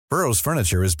Burrow's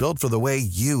furniture is built for the way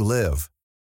you live.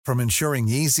 From ensuring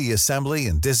easy assembly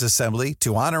and disassembly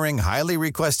to honoring highly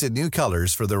requested new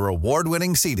colors for their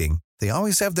award-winning seating, they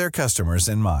always have their customers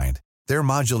in mind. Their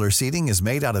modular seating is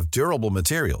made out of durable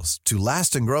materials to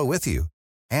last and grow with you.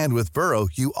 And with Burrow,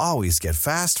 you always get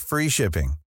fast, free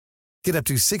shipping. Get up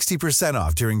to 60%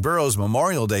 off during Burrow's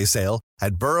Memorial Day sale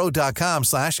at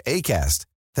burrow.com/ACAST.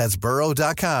 That's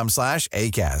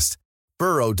burrow.com/ACAST.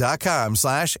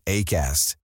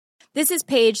 burrow.com/ACAST. This is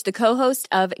Paige, the co-host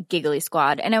of Giggly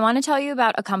Squad, and I want to tell you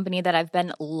about a company that I've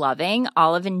been loving,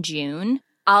 Olive & June.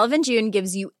 Olive & June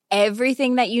gives you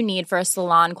everything that you need for a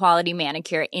salon-quality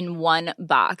manicure in one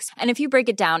box. And if you break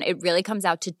it down, it really comes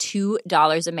out to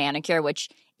 $2 a manicure, which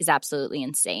is absolutely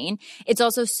insane. It's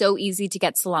also so easy to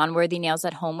get salon-worthy nails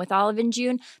at home with Olive &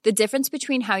 June. The difference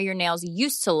between how your nails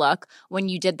used to look when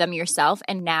you did them yourself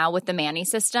and now with the Mani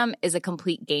system is a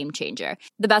complete game changer.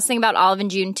 The best thing about Olive &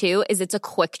 June, too, is it's a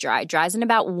quick dry. Dries in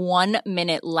about 1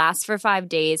 minute, lasts for 5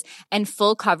 days, and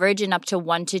full coverage in up to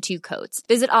 1 to 2 coats.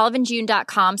 Visit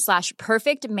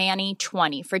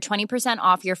oliveandjune.com/perfectmani20 for 20%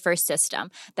 off your first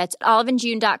system. That's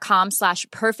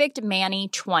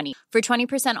oliveandjune.com/perfectmani20 for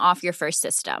 20% off your first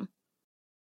system.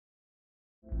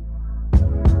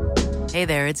 Hey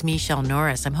there, it's Michelle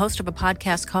Norris. I'm host of a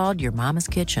podcast called Your Mama's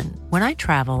Kitchen. When I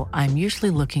travel, I'm usually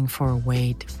looking for a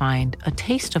way to find a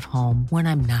taste of home when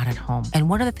I'm not at home. And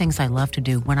one of the things I love to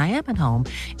do when I am at home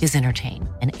is entertain.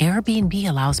 And Airbnb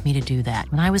allows me to do that.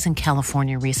 When I was in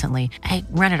California recently, I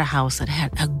rented a house that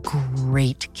had a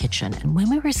great kitchen. And when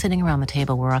we were sitting around the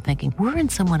table, we were all thinking, we're in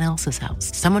someone else's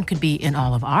house. Someone could be in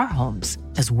all of our homes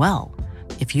as well.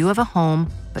 If you have a home,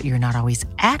 but you're not always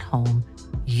at home,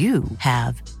 you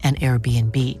have an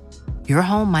Airbnb. Your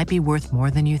home might be worth more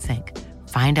than you think.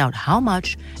 Find out how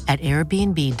much at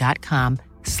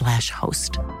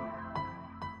airbnb.com/host.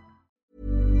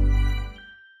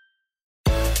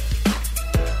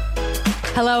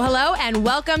 Hello, and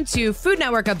welcome to Food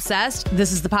Network Obsessed.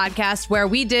 This is the podcast where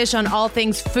we dish on all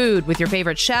things food with your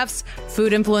favorite chefs,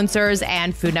 food influencers,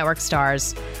 and Food Network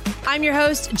stars. I'm your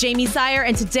host, Jamie Sire,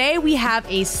 and today we have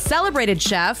a celebrated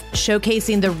chef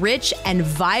showcasing the rich and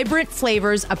vibrant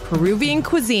flavors of Peruvian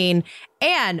cuisine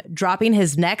and dropping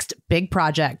his next big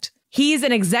project. He's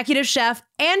an executive chef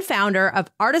and founder of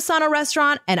Artisano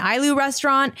Restaurant and Ailu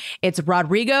Restaurant. It's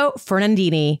Rodrigo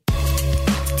Fernandini.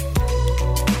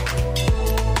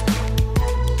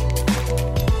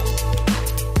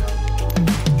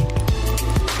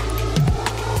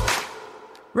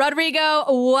 Rodrigo,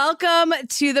 welcome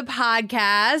to the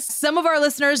podcast. Some of our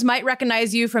listeners might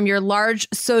recognize you from your large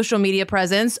social media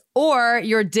presence or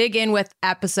your dig in with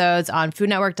episodes on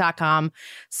foodnetwork.com.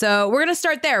 So we're going to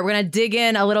start there. We're going to dig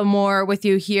in a little more with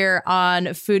you here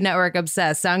on Food Network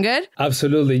Obsessed. Sound good?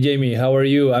 Absolutely, Jamie. How are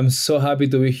you? I'm so happy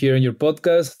to be here on your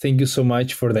podcast. Thank you so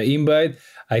much for the invite.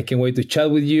 I can't wait to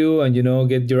chat with you and,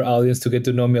 get your audience to get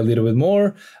to know me a little bit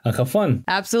more and have fun.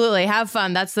 Absolutely. Have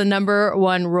fun. That's the number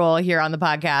one rule here on the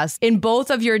podcast. In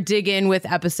both of your dig in with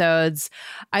episodes,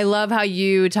 I love how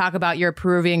you talk about your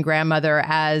Peruvian grandmother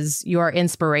as your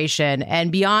inspiration.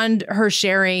 And beyond her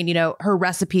sharing, her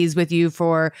recipes with you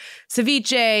for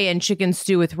ceviche and chicken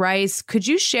stew with rice, could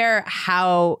you share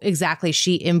how exactly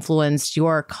she influenced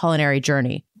your culinary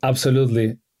journey?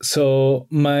 Absolutely. So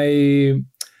my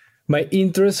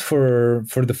interest for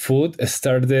the food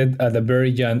started at a very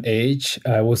young age.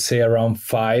 I would say around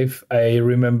 5. I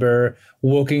remember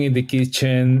walking in the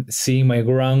kitchen, seeing my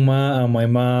grandma and my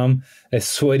mom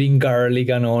sweating garlic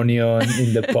and onion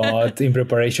in the pot in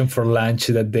preparation for lunch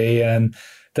that day. And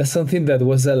that's something that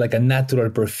was like a natural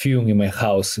perfume in my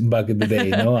house back in the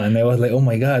day, And I was like, oh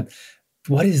my God,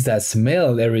 what is that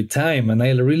smell every time? And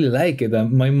I really like it.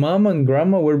 And my mom and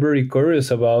grandma were very curious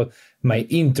about my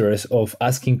interest of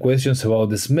asking questions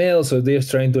about the smell. So they're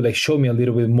trying to show me a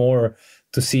little bit more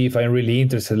to see if I'm really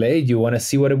interested. Like, hey, you want to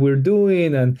see what we're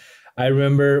doing? And I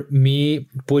remember me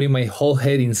putting my whole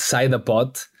head inside the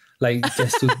pot,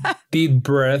 just to deep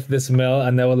breath the smell.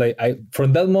 And I was like,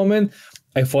 from that moment,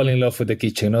 I fall in love with the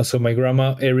kitchen. So my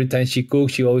grandma, every time she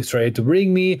cooked, she always tried to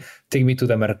bring me, take me to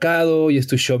the mercado, just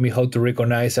to show me how to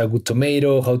recognize a good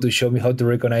tomato, how to show me how to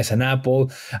recognize an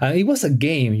apple. And it was a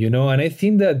game, And I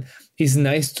think that it's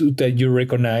nice that you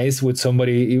recognize with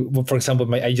somebody. For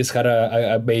example, I just had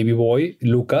a baby boy,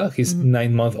 Luca. He's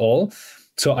 9 months old.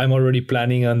 So I'm already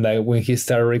planning on when he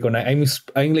started recognizing,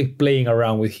 I'm playing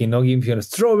around with him, give him a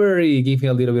strawberry, give him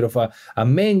a little bit of a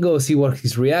mango, see what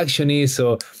his reaction is.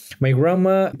 So my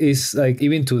grandma is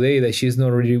even today that she's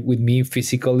not really with me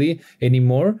physically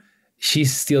anymore,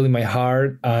 she's still in my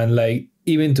heart. And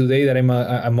even today that I'm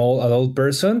an old adult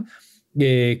person,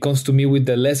 comes to me with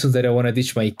the lessons that I want to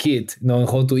teach my kid,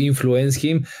 how to influence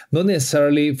him, not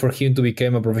necessarily for him to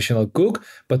become a professional cook,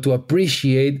 but to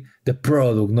appreciate the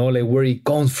product, like where it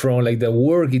comes from, like the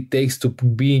work it takes to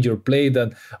be in your plate.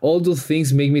 And all those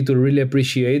things make me to really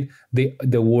appreciate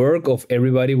the work of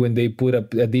everybody when they put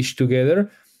a dish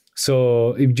together.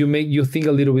 So if you think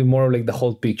a little bit more like the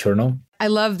whole picture, no? I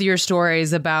love your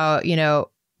stories about,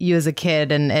 you as a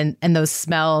kid and those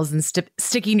smells and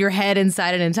sticking your head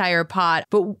inside an entire pot.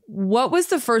 But what was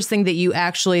the first thing that you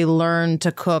actually learned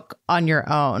to cook on your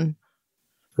own?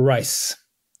 Rice.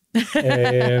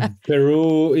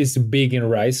 Peru is big in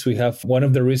rice. We have one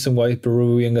of the reasons why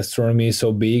Peruvian gastronomy is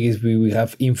so big is we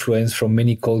have influence from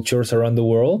many cultures around the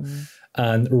world.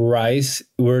 And rice,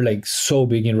 we're like so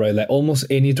big in rice. Like almost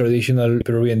any traditional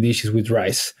Peruvian dish is with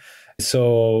rice.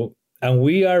 And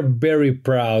we are very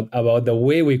proud about the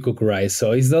way we cook rice.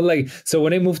 So it's not like, so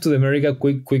when I moved to America,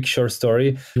 quick short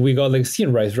story, we got like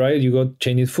steamed rice, right? You got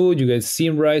Chinese food, you get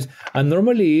steamed rice. And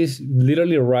normally it's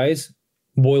literally rice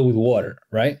boiled with water,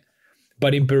 right?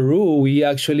 But in Peru, we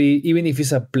actually, even if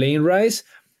it's a plain rice,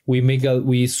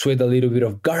 we sweat a little bit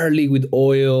of garlic with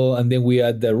oil, and then we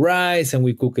add the rice and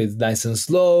we cook it nice and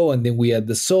slow, and then we add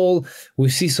the salt. We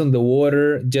season the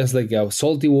water just like a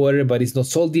salty water, but it's not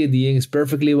salty at the end. It's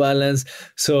perfectly balanced.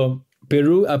 So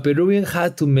a Peruvian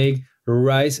had to make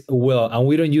rice well, and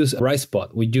we don't use a rice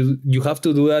pot. You have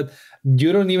to do that.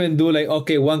 You don't even do like,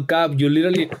 okay, 1 cup. You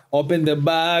literally open the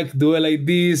bag, do it like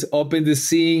this, open the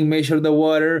sink, measure the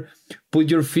water, put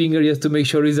your finger just to make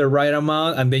sure it's the right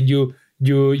amount, and then you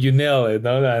nail it,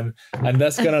 no? And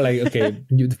that's kind of like, okay,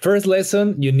 the first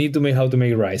lesson, you need to how to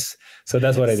make rice. So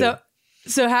that's what I did.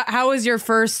 So how was your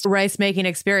first rice making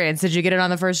experience? Did you get it on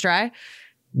the first try?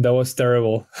 That was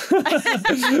terrible.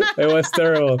 It was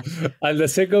terrible. And the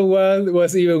second one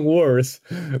was even worse.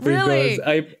 Really?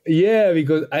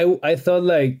 Because I thought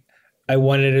like I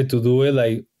wanted it to do it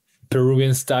like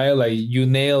Peruvian style, like you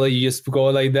nail it, you just go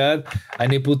like that,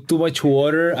 and I put too much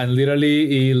water, and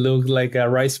literally it looked like a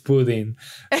rice pudding.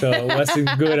 So it wasn't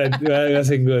good. It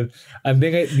wasn't good. And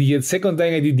then the second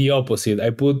time I did the opposite. I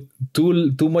put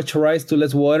too much rice, too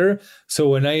less water. So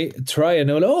when I try,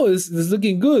 and I was like, oh, this is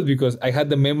looking good, because I had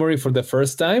the memory for the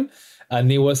first time,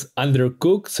 and it was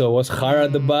undercooked, so it was hard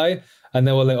at the bite. And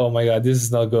I was like, oh my God, this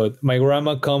is not good. My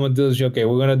grandma come and tells me, okay,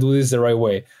 we're gonna do this the right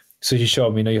way. So she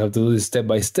showed me, you have to do this step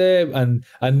by step. And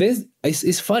this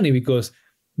it's funny because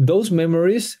those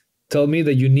memories tell me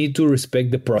that you need to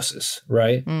respect the process,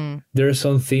 right? There's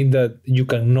something that you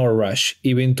cannot rush,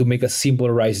 even to make a simple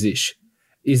rice dish.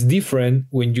 It's different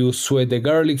when you sweat the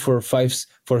garlic for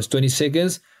 20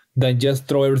 seconds than just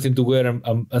throw everything together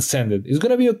and send it. It's going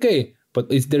to be okay, but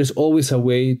there's always a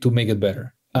way to make it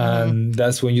better. And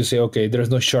that's when you say, okay, there's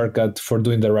no shortcut for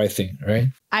doing the right thing, right?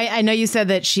 I know you said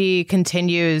that she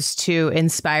continues to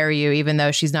inspire you, even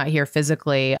though she's not here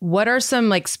physically. What are some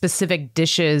like specific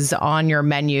dishes on your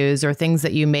menus or things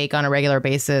that you make on a regular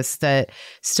basis that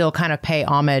still kind of pay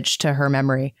homage to her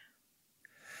memory?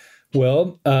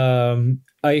 Well,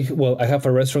 I have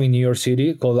a restaurant in New York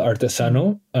City called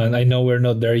Artesano, and I know we're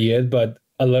not there yet, but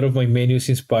a lot of my menus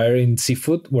inspire in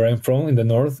seafood, where I'm from, in the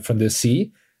north, from the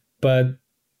sea. But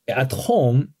at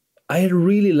home, I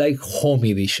really like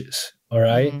homey dishes. All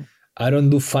right. I don't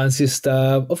do fancy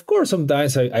stuff. Of course,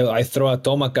 sometimes I throw a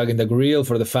tomahawk in the grill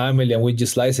for the family and we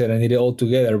just slice it and eat it all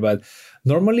together. But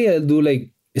normally I do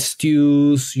like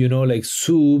stews, like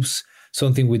soups,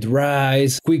 something with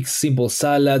rice, quick, simple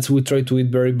salads. We try to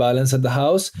eat very balanced at the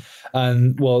house.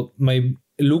 And well, my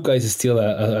Luca is still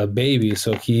a baby,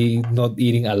 so he's not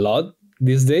eating a lot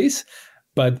these days.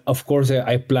 But of course,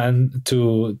 I plan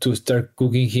to start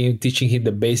cooking him, teaching him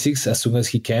the basics as soon as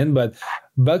he can. But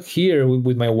back here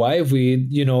with my wife, we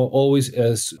always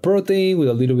as protein with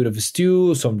a little bit of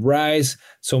stew, some rice,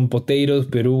 some potatoes.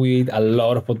 Peru, we eat a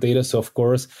lot of potatoes. So of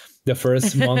course, the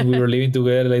first month we were living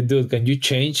together, like, dude, can you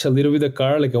change a little bit the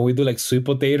car? Like, can we do like sweet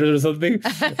potatoes or something?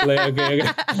 Like, okay.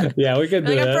 Yeah, we can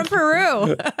do that. I'm from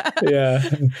Peru. Yeah.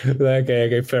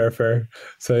 Okay, fair.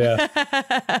 So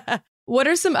yeah. What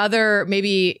are some other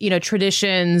maybe,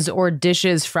 traditions or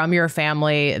dishes from your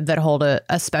family that hold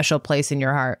a special place in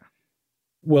your heart?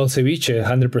 Well, ceviche,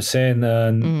 100%.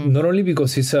 And not only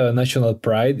because it's a national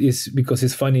pride, it's because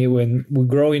it's funny. When we're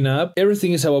growing up,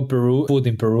 everything is about Peru, food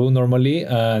in Peru normally.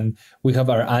 And we have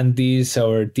our aunties,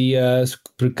 our tias,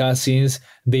 cousins.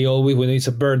 They always, when it's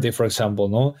a birthday, for example,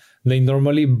 no, they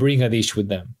normally bring a dish with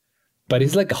them. But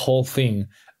it's like a whole thing.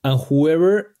 And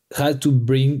whoever had to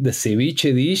bring the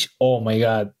ceviche dish, oh my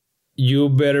God, you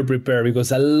better prepare, because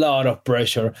a lot of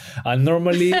pressure. And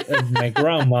normally my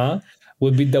grandma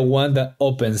would be the one that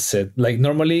opens it. Like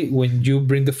normally when you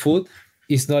bring the food,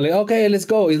 it's not like, okay, let's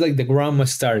go. It's like the grandma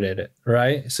started it,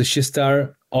 right? So she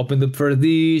opened the first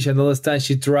dish, and all the time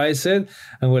she tries it,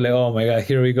 and we're like, oh my God,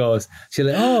 here we go. She's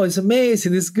like, oh, it's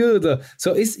amazing, it's good.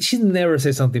 So she never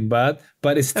says something bad,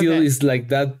 but it still is like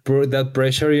that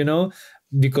pressure,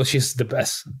 because she's the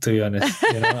best, to be honest.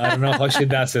 I don't know how she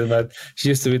does it, but she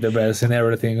used to be the best in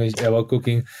everything about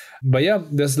cooking. But yeah,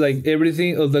 that's like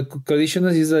everything of the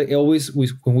traditions is like always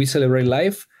when we celebrate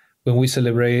life, when we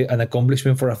celebrate an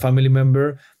accomplishment for a family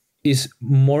member, is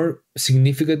more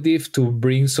significant to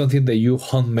bring something that you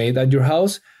handmade at your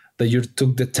house, that you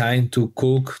took the time to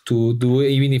cook, to do,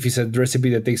 even if it's a recipe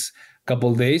that takes a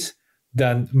couple of days,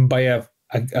 than buy a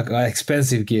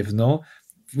expensive gift, no?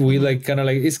 We like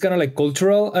it's kind of like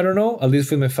cultural. I don't know, at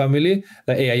least with my family.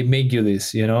 Like, hey, I make you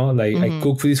this, like I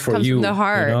cook this for Comes you. From the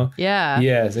heart. Yeah.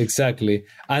 Yes, exactly.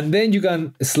 And then you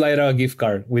can slide out a gift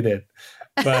card with it.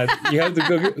 But you have to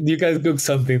cook. You guys cook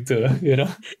something too,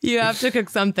 You have to cook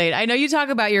something. I know you talk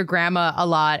about your grandma a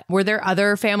lot. Were there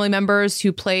other family members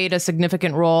who played a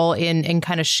significant role in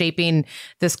kind of shaping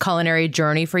this culinary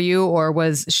journey for you, or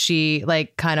was she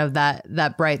like kind of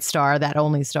that bright star, that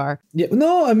only star? Yeah,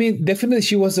 no, I mean, definitely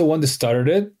she was the one that started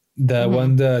it. The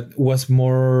one that was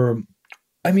more.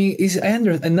 I mean,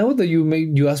 and now that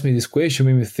you asked me this question,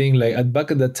 made me think like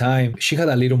back at that time, she had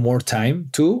a little more time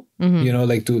too,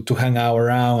 like to hang out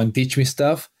around and teach me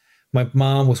stuff. My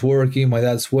mom was working, my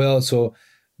dad as well. So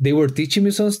they were teaching me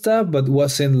some stuff, but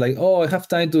wasn't like, oh, I have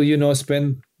time to,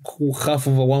 spend half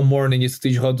of one morning just to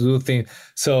teach you how to do things.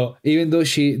 So even though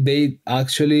they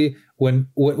actually,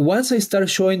 once I started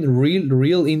showing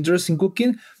real interest in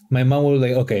cooking, my mom was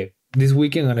like, okay, this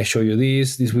weekend I'm going to show you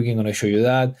this weekend I'm going to show you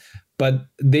that. But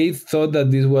they thought that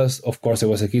this was, of course, I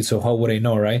was a kid, so how would I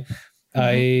know, right?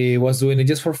 I was doing it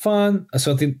just for fun,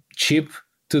 something cheap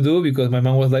to do, because my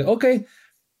mom was like, okay,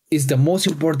 it's the most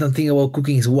important thing about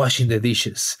cooking is washing the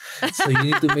dishes. So you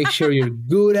need to make sure you're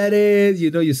good at it.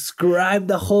 You scribe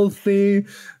the whole thing.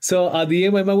 So at the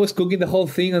end, my mom was cooking the whole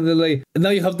thing, and they're like, now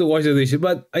you have to wash the dishes.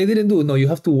 But I didn't do it. No, you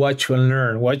have to watch and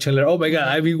learn. Oh my God,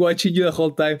 I've been watching you the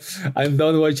whole time. I'm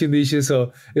done washing dishes.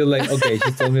 So it was like, okay,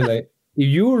 she told me like, if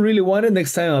you really want it,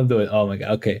 next time I'll do it. Oh my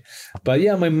God, okay. But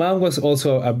yeah, my mom was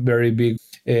also a very big...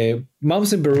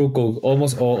 moms in Peru cook.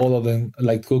 Almost all of them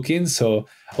like cooking. So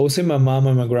I would say my mom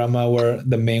and my grandma were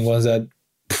the main ones that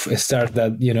start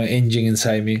that, engine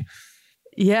inside me.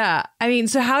 Yeah. I mean,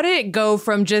 so how did it go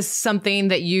from just something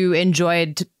that you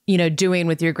enjoyed, doing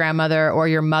with your grandmother or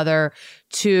your mother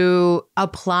to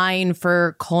applying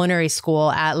for culinary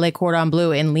school at Le Cordon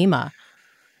Bleu in Lima?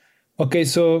 Okay,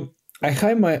 so I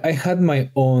had my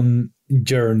own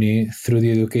journey through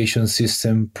the education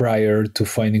system prior to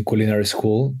finding culinary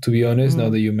school. To be honest, now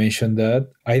that you mentioned that,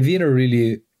 I didn't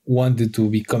really wanted to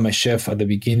become a chef at the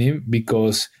beginning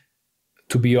because,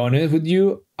 to be honest with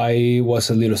you, I was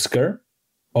a little scared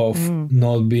of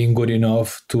not being good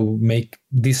enough to make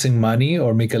decent money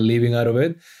or make a living out of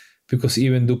it. Because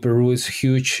even though Peru is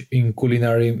huge in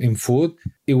culinary, in food,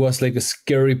 it was like a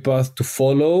scary path to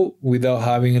follow without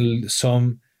having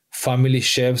some family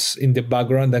chefs in the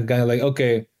background that kind of like,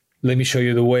 okay, let me show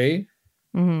you the way.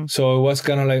 So it was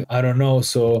kind of like, I don't know.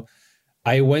 So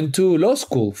I went to law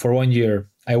school for 1 year.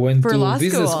 I went to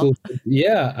business school.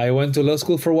 Yeah, I went to law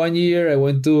school for 1 year.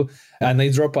 And I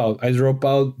dropped out. I dropped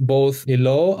out both in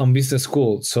law and business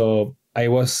school. So I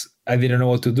didn't know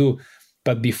what to do.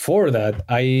 But before that,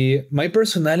 my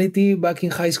personality back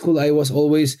in high school, I was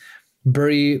always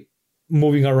very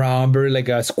moving around, very like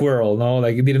a squirrel, no?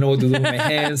 Like I didn't know what to do with my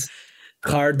hands,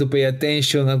 hard to pay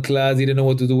attention in class, didn't know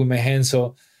what to do with my hands.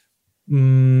 So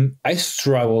I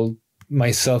struggled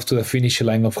myself to the finish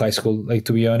line of high school, like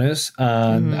to be honest.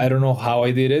 And I don't know how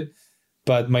I did it,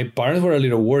 but my parents were a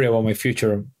little worried about my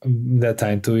future that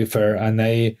time, to be fair. And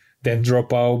I then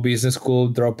drop out business school,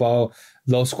 drop out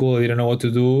law school. I didn't know what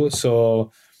to do.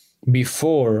 So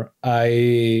before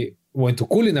I went to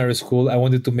culinary school, I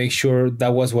wanted to make sure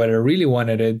that was what I really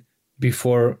wanted it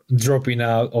before dropping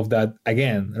out of that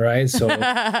again, right? So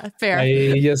fair.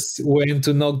 I just went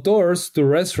to knock doors to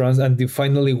restaurants, and then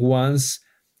finally once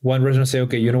one restaurant said,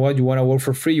 okay, you know what? You want to work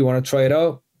for free? You want to try it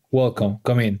out? Welcome,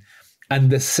 come in. And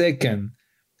the second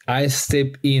I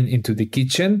stepped into the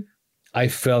kitchen, I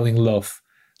fell in love.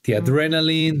 The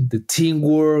adrenaline, the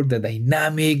teamwork, the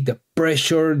dynamic, the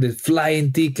pressure, the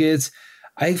flying tickets.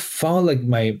 I found like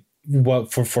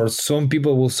what for some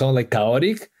people will sound like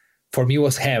chaotic. For me, it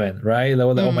was heaven, right? I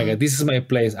was like, oh my God, this is my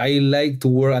place. I like to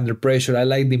work under pressure. I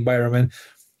like the environment.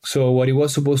 So what it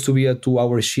was supposed to be a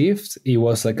 2-hour shift, it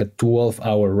was like a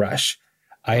 12-hour rush.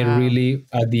 I really,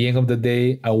 at the end of the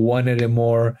day, I wanted it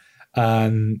more.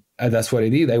 And that's what I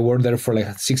did. I worked there for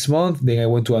like 6 months. Then I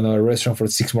went to another restaurant for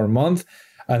 6 more months.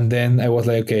 And then I was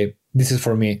like, okay, this is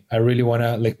for me. I really want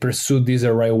to like pursue this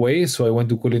the right way. So I went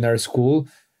to culinary school.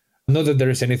 Not that there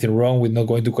is anything wrong with not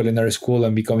going to culinary school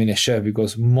and becoming a chef,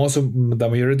 because the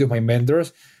majority of my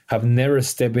mentors have never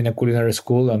stepped in a culinary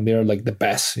school and they're like the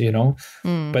best, you know?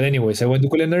 But anyways, I went to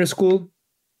culinary school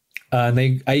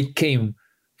and I came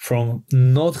from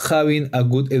not having a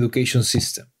good education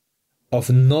system, of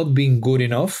not being good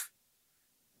enough,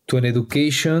 to an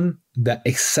education that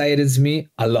excited me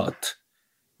a lot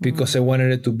because I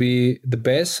wanted it to be the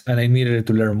best and I needed it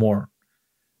to learn more.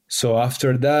 So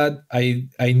after that,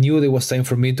 I knew there was time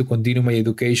for me to continue my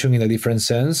education in a different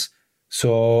sense.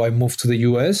 So I moved to the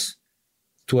US,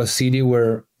 to a city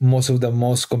where most of the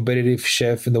most competitive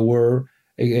chefs in the world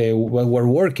were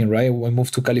working, right? I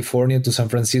moved to California, to San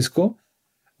Francisco,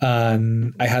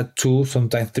 and I had 2,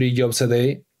 sometimes 3 jobs a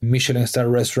day, Michelin star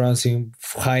restaurants in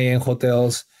high-end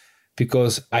hotels,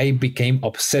 because I became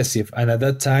obsessive. And at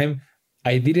that time,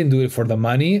 I didn't do it for the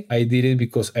money. I did it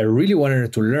because I really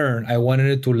wanted to learn. I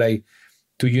wanted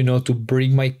to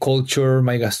bring my culture,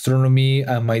 my gastronomy,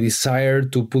 and my desire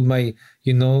to put my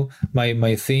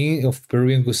thing of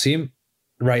Peruvian cuisine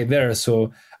right there.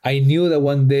 So I knew that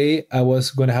one day I was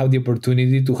going to have the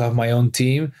opportunity to have my own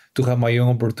team, to have my own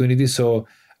opportunity. So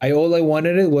all I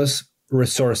wanted was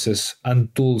resources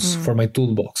and tools for my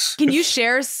toolbox. Can you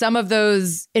share some of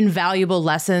those invaluable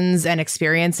lessons and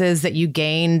experiences that you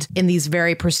gained in these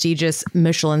very prestigious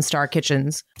Michelin star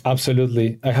kitchens?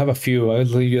 Absolutely. I have a few. I'll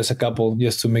leave you as a couple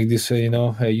just to make this,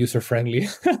 user-friendly.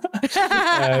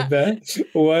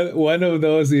 One of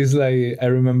those is like, I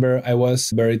remember I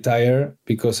was very tired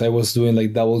because I was doing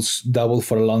like double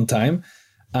for a long time.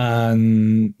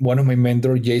 And one of my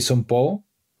mentors, Jason Paul,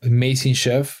 amazing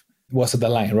chef, was at the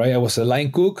line, right? I was a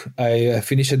line cook. I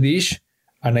finished a dish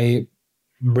and I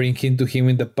bring him to him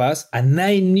in the past. And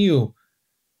I knew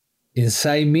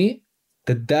inside me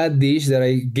that dish that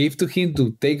I gave to him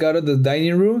to take out of the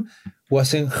dining room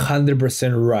wasn't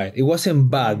 100% right. It wasn't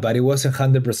bad, but it wasn't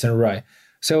 100% right.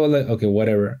 So I was like, okay,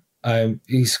 whatever.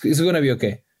 It's going to be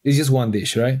okay. It's just one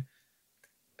dish, right?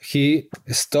 He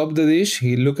stopped the dish.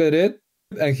 He looked at it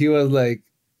and he was like,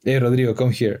 hey, Rodrigo,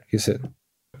 come here, he said.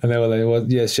 And I was like, well,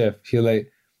 yes, chef. He was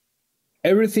like,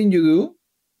 everything you do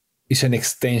is an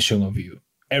extension of you.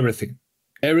 Everything.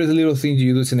 Every little thing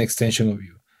you do is an extension of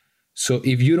you. So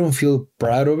if you don't feel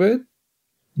proud of it,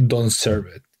 don't serve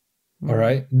it. All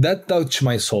right? That touched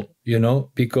my soul,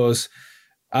 because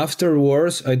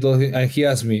afterwards, I told him, and he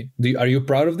asked me, are you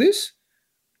proud of this?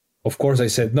 Of course, I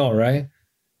said no, right?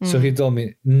 So he told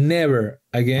me, never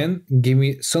again give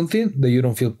me something that you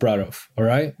don't feel proud of. All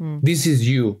right? This is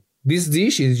you. This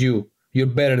dish is you. You're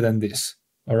better than this.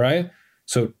 All right?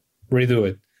 So redo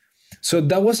it. So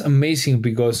that was amazing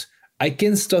because I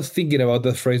can't stop thinking about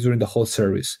that phrase during the whole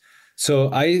service.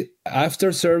 So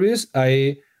after service,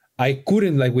 I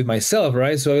couldn't with myself,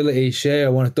 right? So I was like, hey, chef, I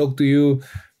want to talk to you.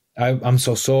 I'm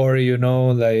so sorry,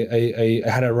 I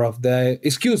had a rough day.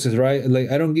 Excuses, right?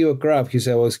 I don't give a crap. He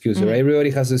said, well, excuses, right?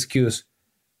 Everybody has an excuse.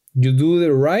 You do it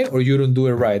right or you don't do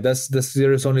it right.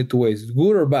 There's only 2 ways,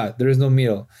 good or bad. There is no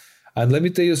middle. And let me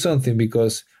tell you something,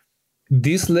 because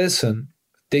this lesson,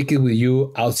 take it with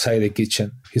you outside the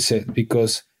kitchen, he said,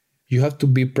 because you have to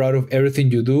be proud of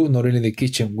everything you do, not only in the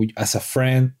kitchen, as a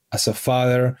friend, as a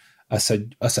father, as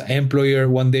an employer.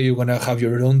 One day you're going to have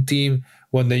your own team.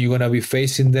 One day you're going to be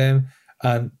facing them.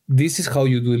 And this is how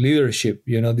you do leadership.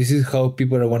 This is how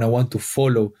people are going to want to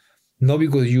follow. Not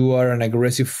because you are an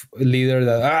aggressive leader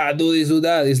that, do this, do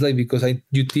that. It's because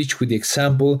you teach with the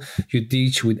example, you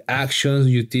teach with actions,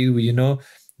 you teach with,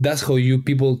 that's how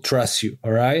people trust you,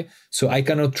 all right? So I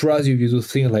cannot trust you if you do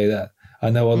things like that.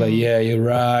 And I was like, yeah, you're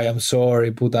right. I'm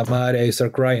sorry. Puta madre. I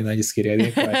start crying. I just kidding. I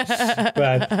didn't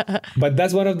cry. But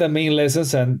that's one of the main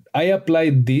lessons. And I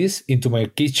applied this into my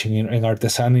kitchen in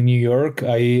Artisan in New York.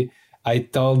 I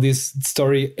tell this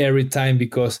story every time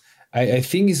because I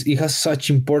think it has such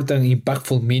important,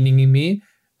 impactful meaning in me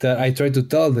that I try to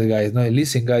tell the guys, no,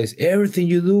 listen, guys, everything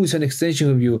you do is an extension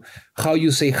of you. How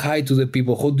you say hi to the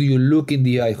people, how do you look in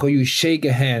the eye, how you shake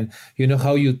a hand,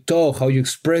 how you talk, how you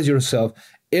express yourself.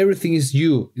 Everything is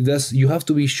you. You have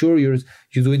to be sure you're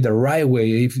doing the right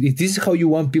way. If this is how you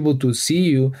want people to see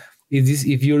you,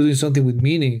 if you're doing something with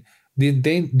meaning,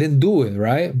 then do it,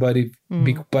 right?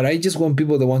 But I just want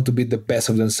people that want to be the best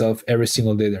of themselves every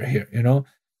single day they're here,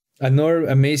 Another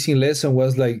amazing lesson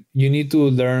was you need to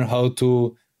learn how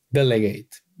to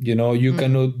delegate. You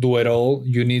cannot do it all.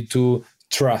 You need to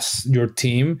trust your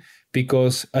team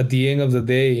because at the end of the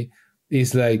day,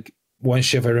 it's one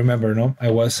chef I remember, no,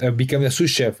 I became a sous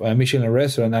chef at a Michelin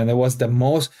restaurant, and I was the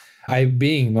most I've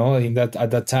been, no, in that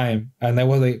at that time, and I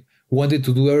was like wanted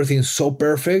to do everything so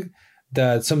perfect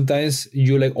that sometimes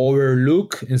you like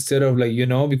overlook instead of like,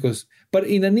 because, but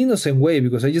in an innocent way,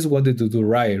 because I just wanted to do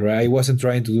right. I wasn't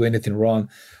trying to do anything wrong.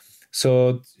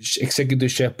 So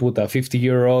executive chef put a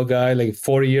 50-year-old guy, like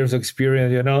 40 years of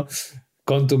experience,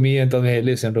 come to me and tell me, hey,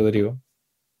 listen, Rodrigo,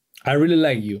 I really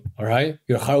like you, all right?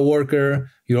 You're a hard worker.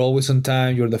 You're always on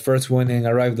time. You're the first one in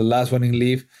arrive, the last one in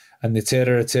leave, and et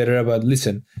cetera, et cetera. But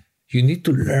listen, you need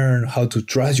to learn how to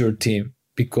trust your team,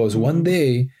 because one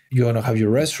day you're going to have your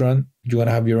restaurant, you're going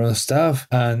to have your own staff,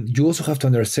 and you also have to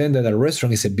understand that a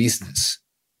restaurant is a business,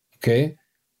 okay?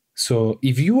 So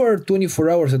if you are 24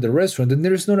 hours at the restaurant, then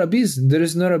there is not a business. There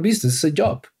is not a business. It's a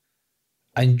job.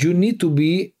 And you need to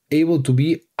be able to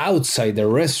be outside the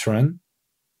restaurant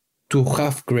to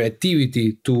have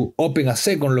creativity, to open a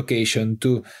second location,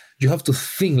 you have to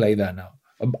think like that now.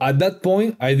 At that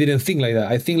point, I didn't think like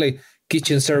that. I think like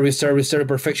kitchen service,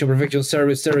 perfection,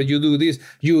 service, you do this,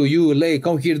 you lay,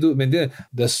 come here, do.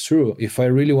 That's true. If I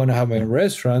really want to have my own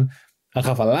restaurant and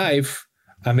have a life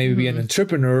and maybe be an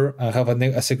entrepreneur and have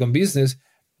a second business,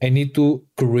 I need to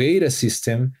create a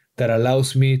system that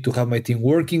allows me to have my team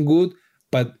working good,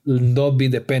 but not be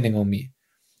depending on me.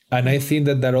 And I think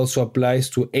that also applies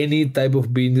to any type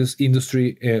of business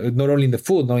industry, not only in the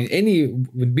food, no, in any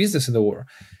business in the world.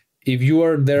 If you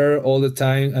are there all the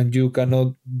time and you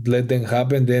cannot let them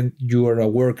happen, then you are a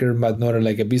worker, but not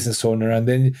like a business owner. And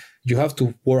then you have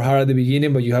to work hard at the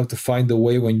beginning, but you have to find the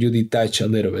way when you detach a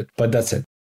little bit. But that's it.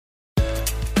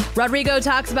 Rodrigo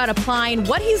talks about applying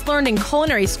what he's learned in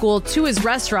culinary school to his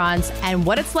restaurants and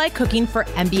what it's like cooking for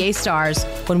NBA stars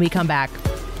when we come back.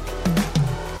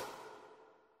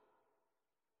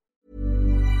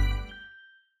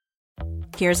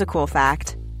 Here's a cool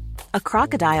fact. A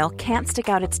crocodile can't stick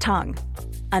out its tongue.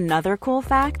 Another cool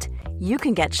fact, you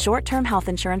can get short-term health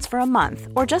insurance for a month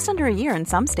or just under a year in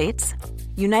some states.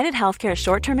 United Healthcare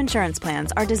short-term insurance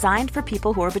plans are designed for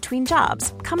people who are between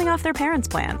jobs, coming off their parents'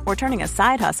 plan, or turning a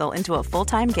side hustle into a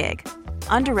full-time gig.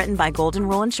 Underwritten by Golden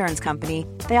Rule Insurance Company,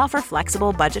 they offer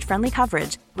flexible, budget-friendly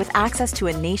coverage with access to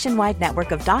a nationwide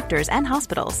network of doctors and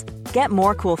hospitals. Get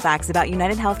more cool facts about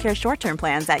United Healthcare short-term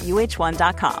plans at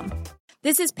uh1.com.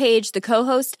 This is Paige, the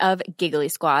co-host of Giggly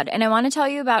Squad, and I want to tell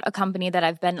you about a company that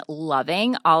I've been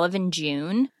loving, Olive &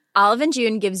 June. Olive &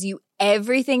 June gives you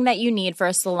everything that you need for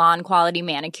a salon-quality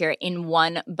manicure in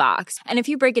one box. And if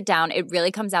you break it down, it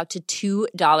really comes out to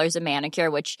 $2 a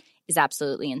manicure, which is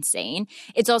absolutely insane.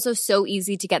 It's also so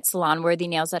easy to get salon-worthy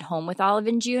nails at home with Olive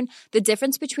 & June. The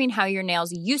difference between how your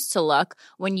nails used to look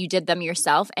when you did them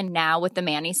yourself and now with the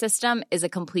Mani system is a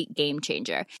complete game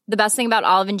changer. The best thing about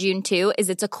Olive & June, too, is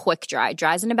it's a quick dry.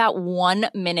 Dries in about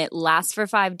 1 minute, lasts for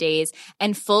 5 days,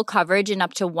 and full coverage in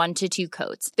up to 1 to 2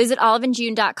 coats. Visit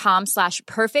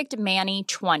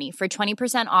oliveandjune.com/perfectmani20 for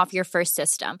 20% off your first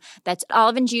system. That's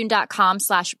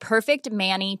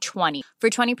oliveandjune.com/perfectmani20 for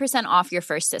 20% off your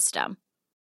first system.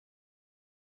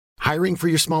 Hiring for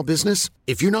your small business?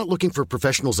 If you're not looking for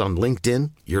professionals on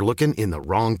LinkedIn, you're looking in the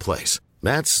wrong place.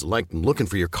 That's like looking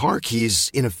for your car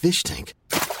keys in a fish tank.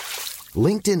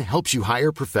 LinkedIn helps you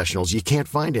hire professionals you can't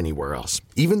find anywhere else,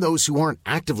 even those who aren't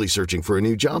actively searching for a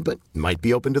new job but might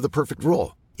be open to the perfect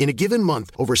role. In a given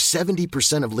month, over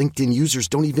 70% of LinkedIn users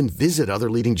don't even visit other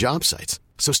leading job sites.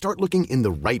 So start looking in the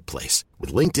right place.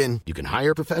 With LinkedIn, you can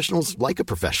hire professionals like a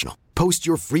professional. Post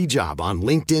your free job on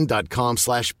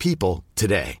linkedin.com/people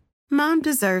today. Mom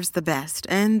deserves the best,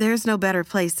 and there's no better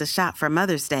place to shop for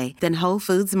Mother's Day than Whole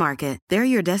Foods Market. They're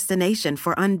your destination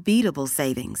for unbeatable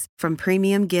savings, from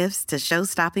premium gifts to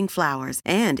show-stopping flowers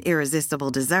and irresistible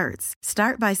desserts.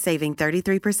 Start by saving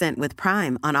 33% with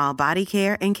Prime on all body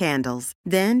care and candles.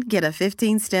 Then get a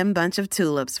 15-stem bunch of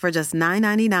tulips for just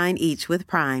 $9.99 each with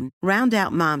Prime. Round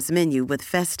out Mom's menu with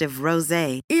festive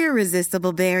rosé,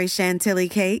 irresistible berry chantilly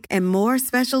cake, and more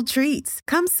special treats.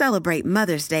 Come celebrate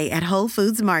Mother's Day at Whole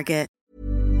Foods Market.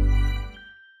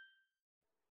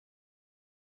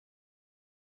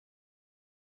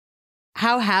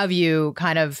 How have you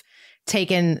kind of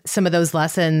taken some of those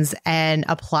lessons and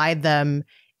applied them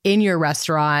in your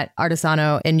restaurant,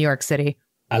 Artesano, in New York City?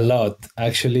 A lot.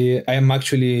 Actually, I am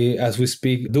actually, as we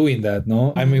speak, doing that.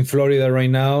 No, I'm in Florida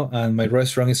right now and my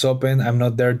restaurant is open. I'm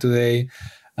not there today.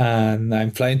 And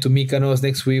I'm flying to Mykonos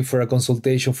next week for a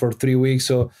consultation for 3 weeks.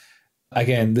 So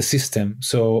again, the system.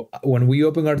 So when we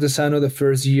opened Artesano the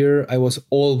first year, I was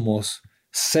almost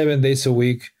 7 days a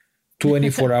week,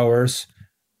 24 hours,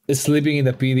 sleeping in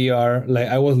the PDR. Like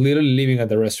I was literally living at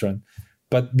the restaurant.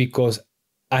 But because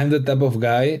I'm the type of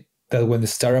guy that when they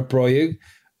start a project,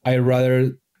 I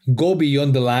rather go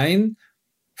beyond the line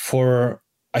for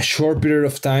a short period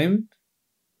of time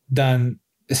than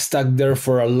stuck there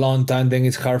for a long time. Then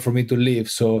it's hard for me to leave.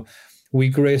 So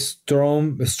we create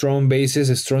strong bases,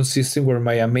 a strong system where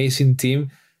my amazing team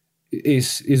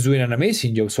is doing an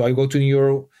amazing job. So I go to New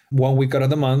York 1 week out of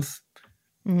the month.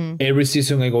 Every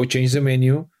season I go change the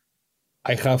menu.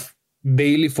 I have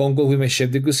daily phone calls with my chef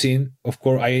de cuisine. Of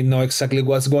course, I know exactly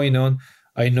what's going on.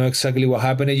 I know exactly what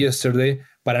happened yesterday,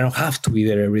 but I don't have to be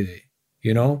there every day.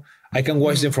 You know, I can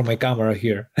watch them from my camera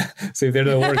here. So if they're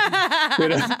not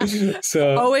working,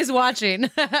 so always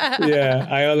watching. Yeah,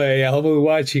 I'll be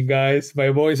watching, guys.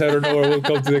 My boys, I don't know, will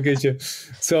come to the kitchen.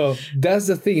 So that's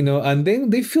the thing, and then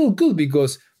they feel good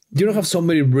because you don't have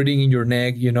somebody breathing in your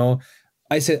neck,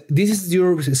 I said, this is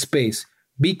your space.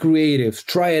 Be creative.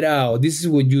 Try it out. This is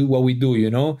what we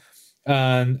do,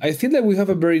 And I think that we have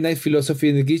a very nice philosophy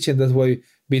in the kitchen. That's why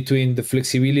between the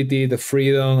flexibility, the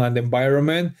freedom, and the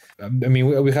environment, I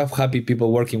mean, we have happy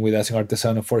people working with us in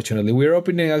Artesano, fortunately. We're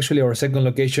opening actually our second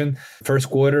location, first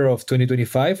quarter of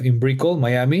 2025 in Brickell,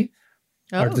 Miami.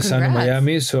 Artesano, congrats.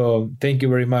 Miami. So thank you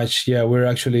very much. Yeah, we're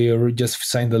actually just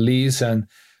signed the lease and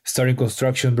starting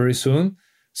construction very soon.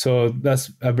 So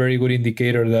that's a very good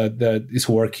indicator that it's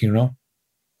working,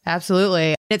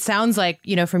 Absolutely. It sounds like,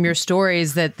 from your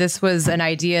stories that this was an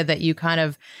idea that you kind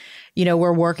of,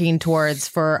 were working towards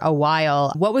for a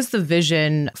while. What was the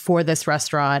vision for this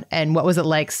restaurant and what was it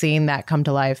like seeing that come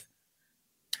to life?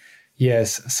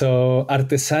 Yes. So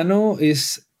Artesano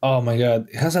is, oh my God,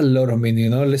 it has a lot of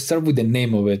meaning, Let's start with the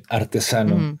name of it,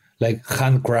 Artesano, like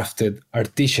handcrafted,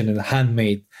 artisanal,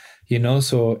 handmade.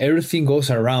 So everything goes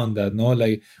around that,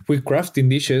 Like we're crafting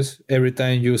dishes every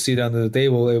time you sit under the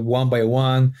table, one by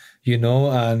one,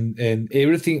 and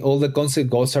everything, all the concept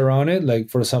goes around it. Like,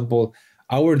 for example,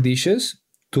 our dishes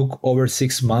took over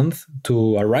 6 months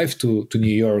to arrive to New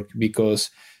York because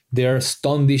they are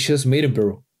stone dishes made in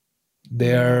Peru.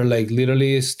 They are like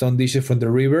literally stone dishes from the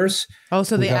rivers. Oh,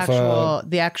 so the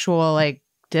actual like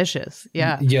dishes.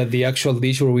 Yeah. Yeah, the actual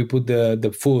dish where we put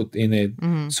the food in it.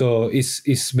 So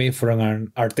it's made from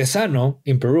an artesano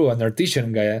in Peru, an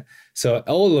artisan guy. So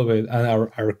all of it, and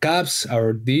our cups,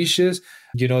 our dishes,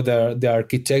 the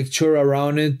architecture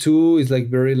around it too is like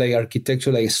very like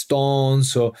architecture, like stone.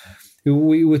 So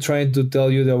we were trying to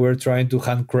tell you that we're trying to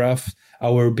handcraft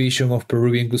our vision of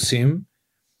Peruvian cuisine.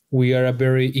 We are a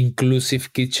very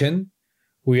inclusive kitchen.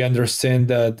 We understand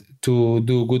that to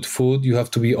do good food, you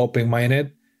have to be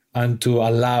open-minded and to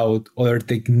allow other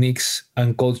techniques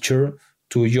and culture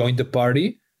to join the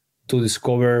party, to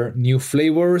discover new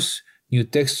flavors, new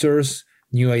textures,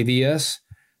 new ideas.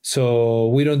 So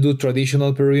we don't do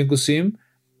traditional Peruvian cuisine.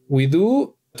 We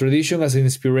do tradition as an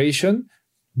inspiration,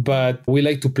 but we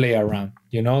like to play around.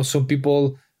 Some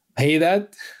people hate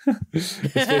that,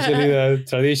 especially the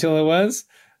traditional ones.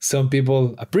 Some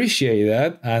people appreciate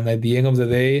that. And at the end of the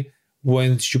day,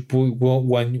 when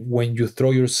you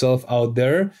throw yourself out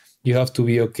there, you have to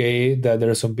be okay that there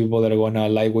are some people that are gonna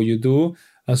like what you do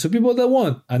and some people that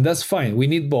won't, and that's fine. We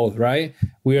need both, right?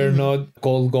 We are not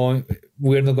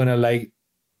we're not gonna like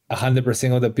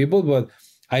 100% of the people, but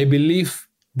I believe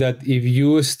that if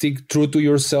you stick true to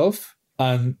yourself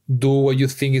and do what you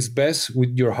think is best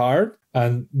with your heart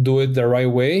and do it the right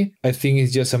way, I think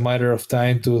it's just a matter of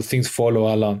time to things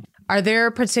follow along. Are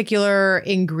there particular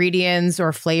ingredients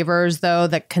or flavors, though,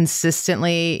 that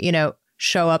consistently,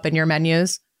 show up in your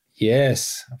menus?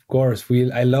 Yes, of course.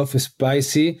 I love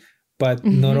spicy, but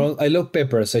not all. I love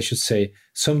peppers, I should say.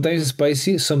 Sometimes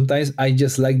spicy, sometimes I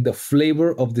just like the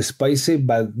flavor of the spicy,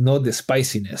 but not the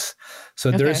spiciness.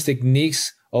 So there's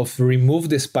techniques of remove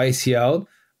the spicy out,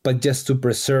 but just to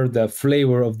preserve the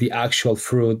flavor of the actual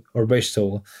fruit or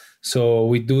vegetable. So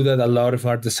we do that a lot of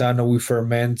Artesano. We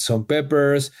ferment some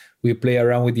peppers. We play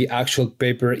around with the actual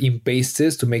pepper in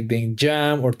pastes to make them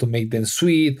jam or to make them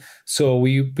sweet. So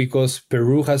because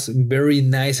Peru has very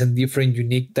nice and different,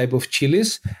 unique type of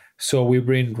chilies. So we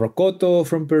bring rocoto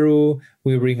from Peru.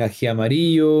 We bring ají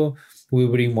amarillo. We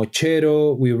bring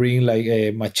mochero. We bring like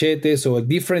machete. So a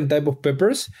different type of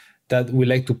peppers that we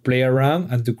like to play around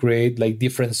and to create like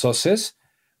different sauces.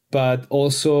 But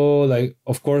also like,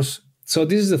 of course, so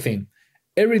this is the thing.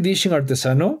 Every dish in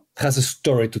Artesano has a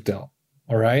story to tell.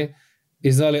 All right.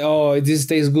 It's not like, oh, this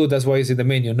tastes good, that's why it's in the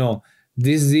menu. No,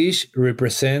 this dish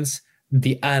represents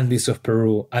the Andes of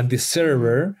Peru, and the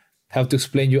server have to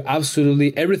explain you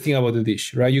absolutely everything about the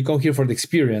dish, right? You come here for the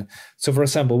experience. So, for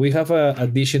example, we have a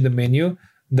dish in the menu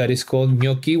that is called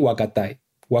gnocchi huacatay.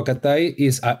 Huacatay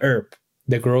is a herb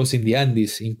that grows in the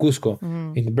Andes, in Cusco,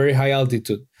 in very high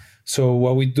altitude. So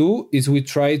what we do is we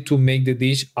try to make the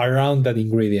dish around that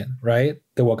ingredient, right?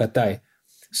 The huacatay.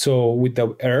 So with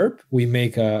the herb, we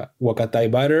make a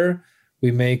huacatai butter,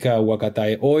 we make a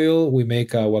huacatai oil, we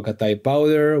make a huacatai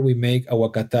powder, we make a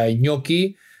huacatai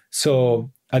gnocchi.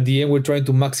 So at the end, we're trying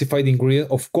to maximize the ingredient.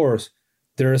 Of course,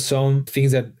 there are some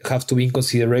things that have to be in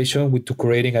consideration with to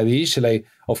creating a dish. Like,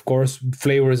 of course,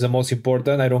 flavor is the most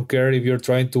important. I don't care if you're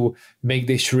trying to make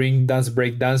the shrink dance,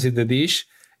 break dance in the dish.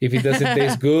 If it doesn't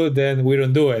taste good, then we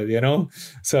don't do it, you know?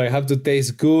 So it have to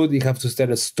taste good. You have to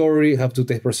tell a story. You have to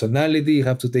taste personality. You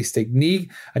have to taste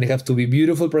technique. And it have to be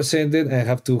beautiful presented. And it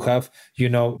have to have, you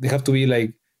know, they have to be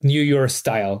like New York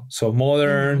style. So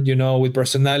modern, you know, with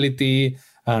personality.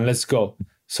 And let's go.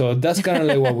 So that's kind of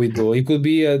like what we do. It could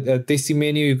be a tasty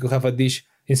menu. You could have a dish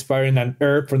inspiring an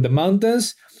herb from the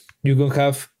mountains. You can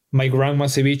have my grandma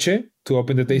ceviche to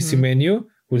open the tasty menu.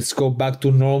 We'll go back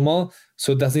to normal.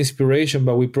 So that's the inspiration,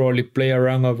 but we probably play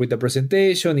around with the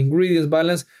presentation, ingredients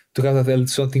balance to have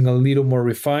something a little more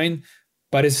refined,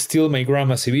 but it's still my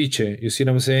grandma ceviche. You see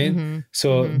what I'm saying?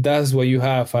 So that's what you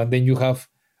have. And then you have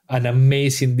an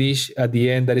amazing dish at the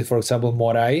end that is, for example,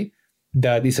 morai,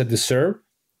 that is a dessert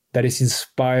that is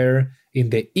inspired in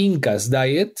the Incas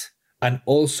diet and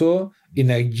also in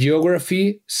a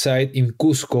geography site in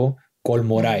Cusco called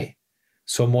Morai.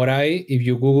 So Morai, if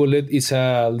you Google it,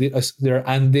 there are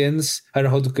Andes. I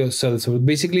don't know how to sell it. So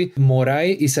basically,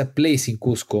 Morai is a place in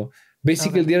Cusco.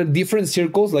 Basically, there are different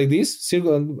circles like this,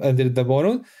 circle at the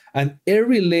bottom, and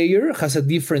every layer has a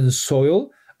different soil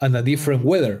and a different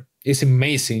weather. It's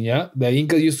amazing, yeah? The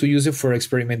Incas used to use it for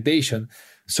experimentation.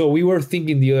 So we were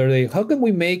thinking the other day, how can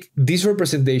we make this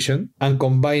representation and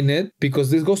combine it?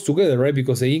 Because this goes together, right?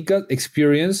 Because the Inca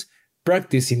experience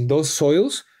practice in those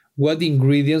soils, what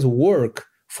ingredients work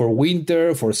for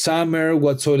winter, for summer,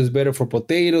 what soil is better for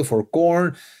potatoes, for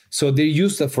corn. So they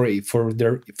use that for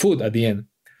their food at the end.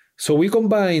 So we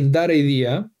combined that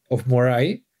idea of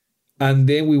morai, and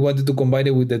then we wanted to combine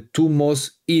it with the two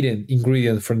most eaten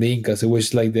ingredients from the Incas,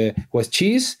 which was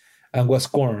cheese and was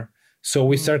corn. So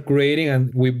we start creating,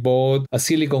 and we bought a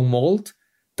silicone mold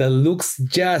that looks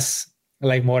just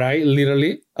like morai,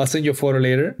 literally. I'll send you a photo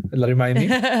later. Remind me.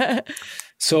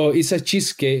 So it's a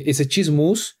cheesecake. It's a cheese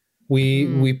mousse.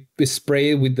 We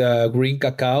spray it with the green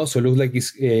cacao, so it looks like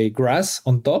it's grass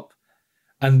on top.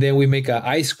 And then we make a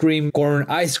ice cream, corn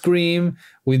ice cream.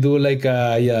 We do like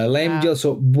a lime gel.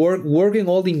 So working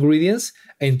all the ingredients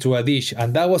into a dish.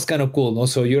 And that was kind of cool. No?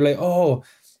 So you're like, oh,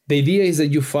 the idea is that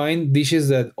you find dishes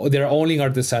that they're only in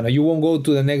artisanal. You won't go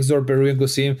to the next door Peruvian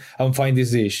cuisine and find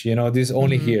this dish. You know, this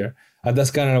only here. And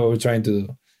that's kind of what we're trying to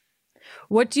do.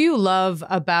 What do you love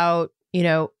about, you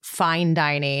know, fine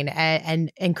dining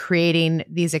and creating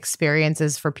these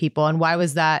experiences for people? And why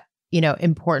was that, you know,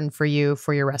 important for you,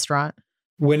 for your restaurant?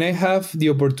 When I have the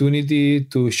opportunity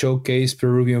to showcase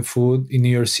Peruvian food in New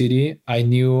York City, I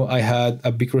knew I had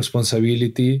a big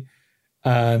responsibility,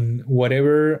 and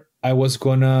whatever I was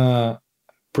gonna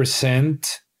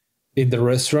present in the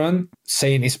restaurant,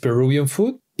 saying it's Peruvian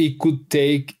food, it could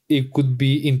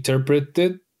be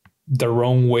interpreted the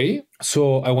wrong way.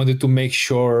 So I wanted to make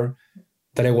sure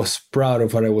that I was proud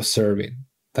of what I was serving,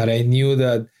 that I knew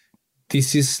that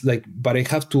this is like, but I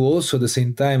have to also at the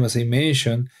same time, as I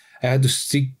mentioned, I had to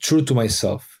stick true to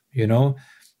myself, you know,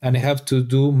 and I have to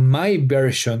do my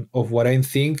version of what I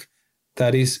think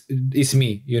that is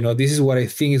me. You know, this is what I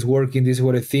think is working. This is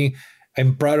what I think.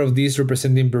 I'm proud of this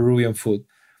representing Peruvian food.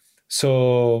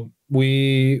 So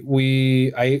it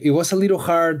was a little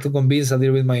hard to convince a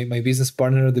little bit my business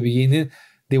partner at the beginning.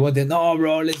 They wanted, no,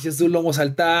 bro, let's just do lomo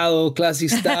saltado, classic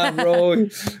stuff, bro.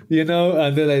 You know,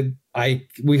 and then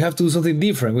we have to do something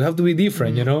different. We have to be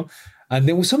different, you know. And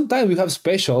then sometimes we have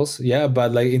specials, yeah,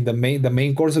 but like in the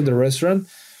main course of the restaurant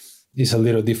is a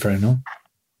little different, no?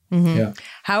 Yeah.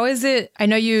 How is it? I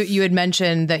know you had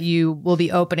mentioned that you will be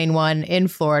opening one in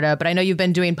Florida, but I know you've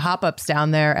been doing pop-ups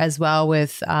down there as well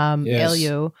with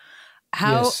Elu.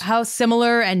 How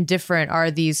similar and different are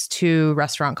these two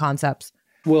restaurant concepts?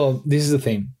 Well, this is the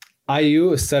thing.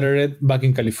 IU started it back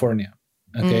in California.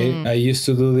 Okay. I used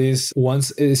to do this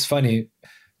once. It's funny.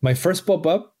 My first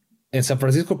pop-up, and San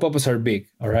Francisco pop-ups are big,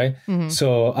 all right?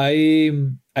 So I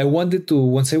wanted to,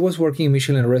 once I was working in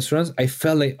Michelin restaurants, I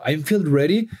felt like I felt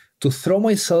ready to throw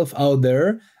myself out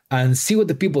there and see what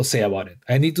the people say about it.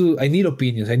 I need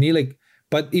opinions.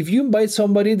 But if you invite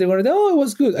somebody, they're going to, oh, it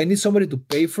was good. I need somebody to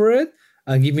pay for it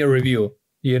and give me a review,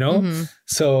 you know?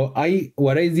 So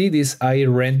what I did is I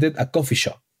rented a coffee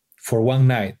shop for one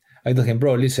night. I told him,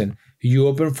 bro, listen, you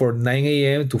open for 9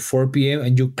 a.m. to 4 p.m.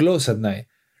 and you close at 9.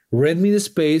 Rent me the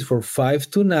space for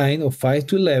 5 to 9 or 5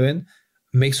 to 11,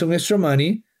 make some extra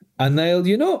money, and I'll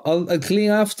clean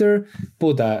after.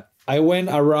 I went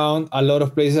around a lot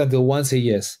of places until one said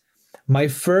yes. My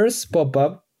first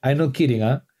pop-up, I'm not kidding,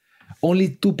 only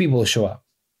 2 people show up.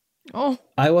 Oh,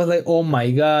 I was like, oh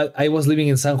my God. I was living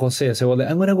in San Jose. So I was like,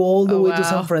 I'm going to go all the way to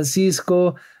San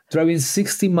Francisco, driving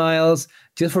 60 miles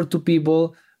just for 2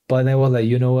 people. But I was like,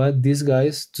 you know what? These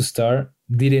guys, to start,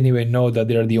 didn't even know that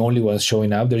they're the only ones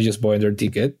showing up. They're just buying their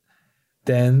ticket.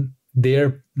 Then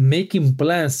they're making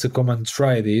plans to come and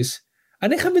try this.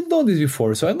 And I haven't done this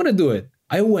before, so I'm going to do it.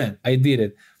 I went. I did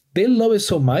it. They love it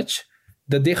so much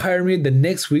that they hired me the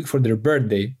next week for their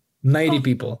birthday. 90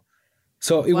 people.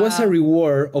 So it was a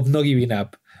reward of not giving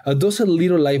up. Those are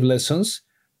little life lessons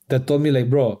that told me like,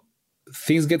 bro,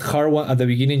 things get hard at the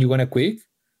beginning, you're going to quit.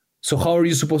 So how are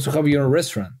you supposed to have your own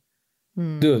restaurant?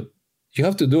 Dude, you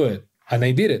have to do it. And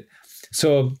I did it.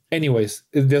 So anyways,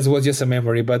 this was just a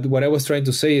memory. But what I was trying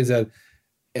to say is that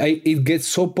it gets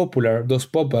so popular, those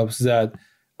pop-ups, that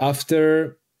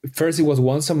after, first it was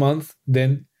once a month,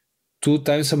 then 2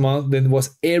 times a month, then it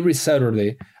was every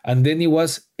Saturday. And then it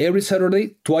was every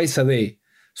Saturday, twice a day.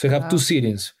 So you have 2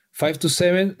 sittings, 5 to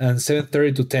 7 and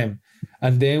 7:30 to 10.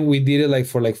 And then we did it like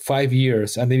for like 5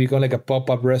 years, and they become like a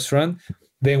pop-up restaurant.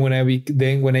 Then when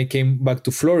I came back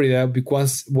to Florida,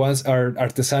 because once our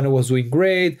artesano was doing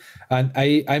great, and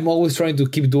I'm always trying to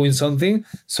keep doing something.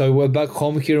 So I went back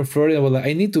home here in Florida. I was like,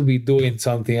 I need to be doing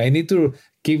something. I need to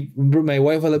keep. My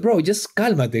wife was like, bro, just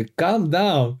calm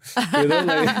down. You know,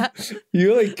 like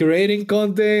you're like creating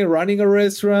content, running a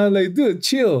restaurant. Like, dude,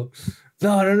 chill.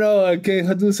 No, I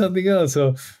can't do something else.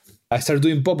 So I started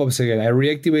doing pop-ups again. I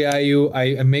reactivate IU.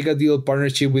 I make a deal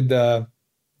partnership with the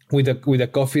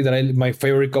coffee that my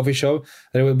favorite coffee shop.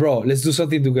 And I went, bro, let's do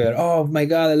something together. Oh my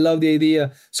God, I love the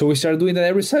idea. So we started doing that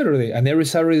every Saturday. And every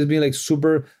Saturday has been like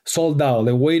super sold out.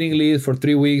 The waiting list for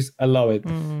 3 weeks. I love it.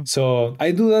 So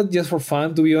I do that just for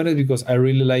fun, to be honest, because I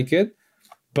really like it.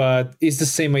 But it's the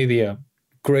same idea.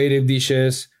 Creative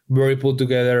dishes, very put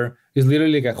together. It's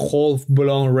literally like a whole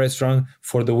blown restaurant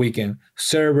for the weekend.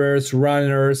 Servers,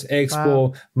 runners,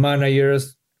 expo,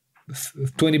 managers,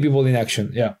 20 people in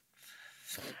action. Yeah.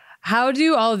 How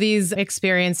do all these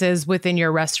experiences within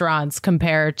your restaurants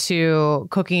compare to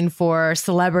cooking for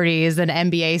celebrities and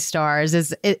NBA stars?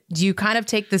 Do you kind of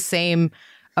take the same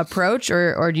approach,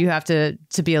 or do you have to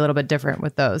be a little bit different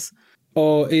with those?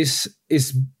 Oh, it's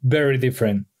very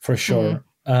different for sure.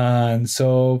 And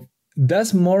so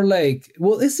that's more like,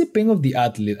 well, it's depending of the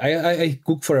athlete. I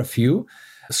cook for a few.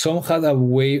 Some had a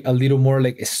little more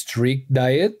like a strict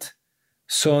diet.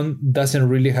 Some doesn't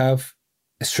really have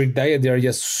a strict diet. They are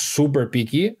just super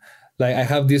picky. Like I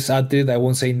have this athlete, I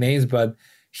won't say names, but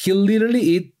he literally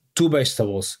eat 2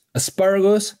 vegetables,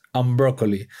 asparagus and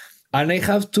broccoli. And I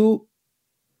have to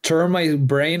turn my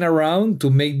brain around to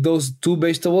make those 2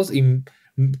 vegetables in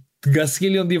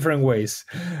gazillion different ways.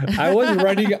 I was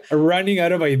running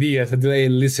out of ideas. And today,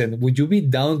 listen, would you be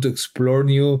down to explore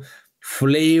new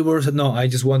flavors? No, I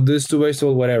just want this 2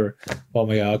 vegetables, whatever. Oh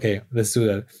my God, okay, let's do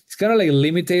that. It's kind of like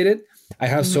limited. I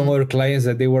have some other clients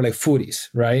that they were like foodies,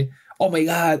 right? Oh my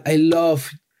God, I love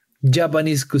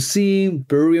Japanese cuisine,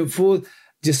 Peruvian food.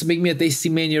 Just make me a tasty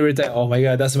menu every time. Oh my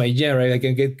God, that's my jam, right? I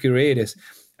can get creative.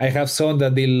 I have some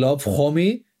that they love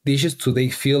homey dishes, so they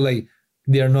feel like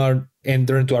they are not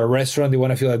entering to a restaurant. They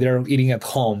want to feel like they're eating at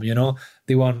home, you know?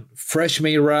 They want fresh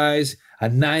made rice, a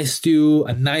nice stew,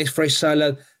 a nice fresh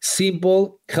salad,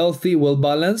 simple, healthy,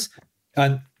 well-balanced.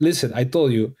 And listen, I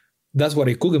told you, that's what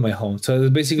I cook in my home. So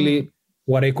it's basically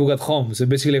what I cook at home. So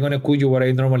basically, I'm going to cook you what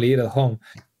I normally eat at home.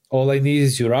 All I need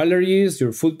is your allergies,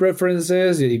 your food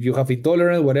preferences, if you have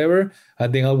intolerance, whatever,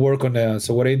 and then I'll work on that.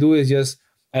 So what I do is just,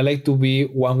 I like to be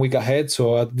 1 week ahead.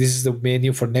 So this is the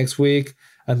menu for next week.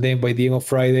 And then by the end of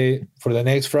Friday, for the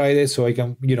next Friday, so I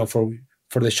can,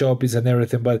 for the shoppings and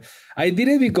everything. But I did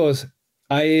it because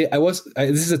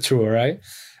this is true, right?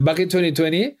 Back in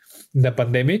 2020, the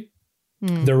pandemic,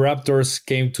 the Raptors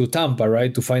came to Tampa,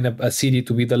 right, to find a city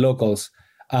to be the locals.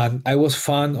 And I was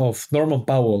fan of Norman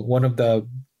Powell, one of the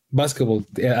basketball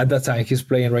at that time. He's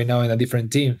playing right now in a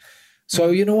different team.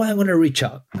 So, you know what? I'm going to reach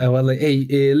out. I was like,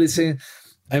 hey, listen,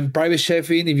 I'm private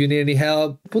chefing. If you need any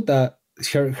help,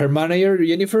 her manager,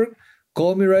 Jennifer,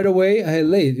 called me right away. I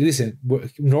said, hey, listen,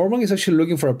 Norman is actually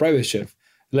looking for a private chef.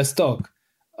 Let's talk.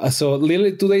 So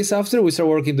literally 2 days after, we started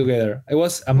working together. It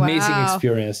was amazing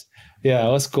experience. Yeah,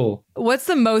 it was cool. What's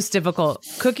the most difficult?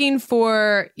 Cooking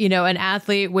for, an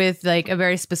athlete with like a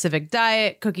very specific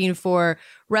diet, cooking for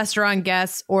restaurant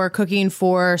guests, or cooking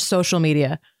for social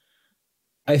media?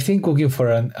 I think cooking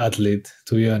for an athlete,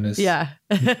 to be honest. Yeah.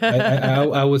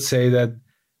 I would say that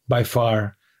by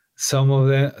far. Some of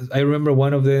them, I remember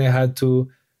one of them I had to,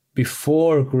 that's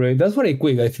what I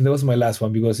quit. I think that was my last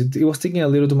one because it was taking a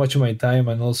little too much of my time.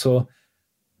 And also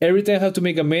every time I have to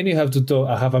make a menu, I have to talk.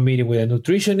 I have a meeting with a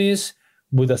nutritionist,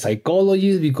 with a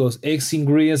psychologist, because eggs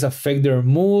ingredients affect their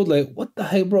mood. Like, what the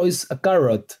heck, bro? It's a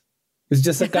carrot. It's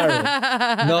just a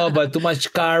carrot. No, but too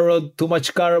much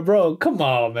carrot, bro. Come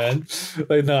on, man.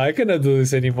 Like, no, I cannot do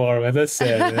this anymore, man. That's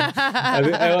it. Man.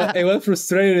 I was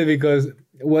frustrated because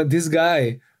this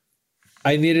guy,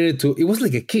 I needed to, it was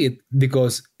like a kid,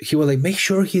 because he was like, make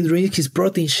sure he drinks his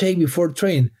protein shake before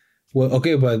train. Well,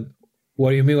 okay, but what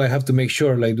do you mean I have to make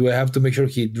sure? Like, do I have to make sure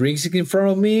he drinks it in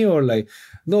front of me? Or like,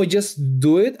 no, just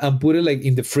do it and put it like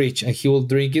in the fridge and he will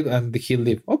drink it and he'll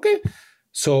leave. Okay.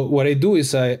 So what I do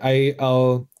is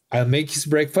I'll make his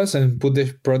breakfast and put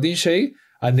the protein shake,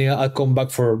 and then I'll come back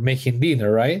for making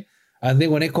dinner, right? And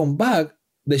then when I come back,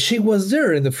 the shake was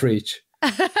there in the fridge.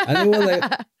 And I was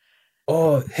like,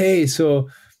 oh, hey, so...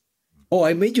 Oh,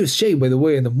 I made you a shake, by the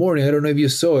way, in the morning. I don't know if you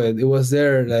saw it. It was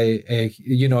there, like,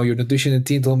 your nutrition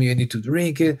team told me I need to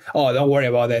drink it. Oh, don't worry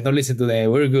about that. Don't listen to that.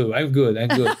 We're good. I'm good.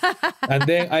 And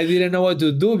then I didn't know what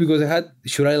to do, because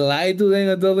should I lie to them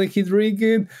and tell them he drink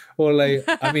it? Or like,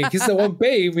 I mean, he's the one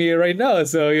paying me right now.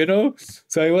 So,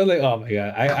 so I was like, oh my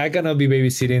God, I cannot be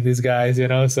babysitting these guys,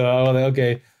 So I was like,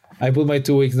 okay. I put my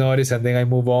 2 weeks notice and then I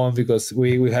move on, because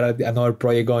we had another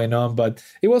project going on. But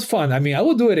it was fun. I mean, I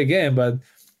would do it again, but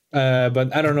I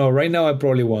don't know. Right now, I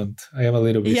probably won't. I am a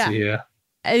little busy. Yeah.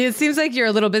 It seems like you're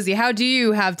a little busy. How do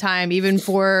you have time even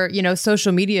for,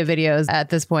 social media videos at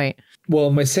this point? Well,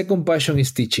 my second passion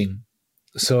is teaching.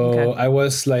 So I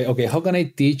was like, okay, how can I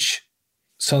teach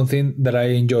something that I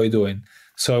enjoy doing?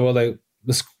 So I was like,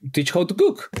 let's teach how to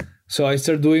cook. So I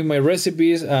started doing my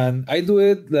recipes, and I do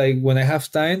it like when I have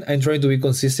time. I'm trying to be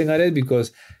consistent at it,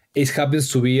 because it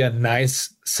happens to be a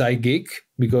nice side gig,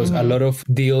 because a lot of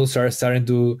deals are starting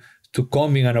to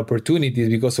come in and opportunities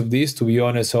because of this, to be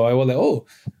honest. So I was like, oh,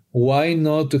 why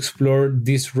not to explore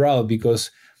this route? Because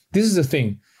this is the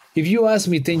thing. If you asked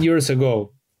me 10 years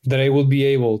ago that I would be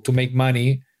able to make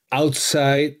money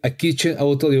outside a kitchen, I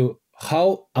will tell you,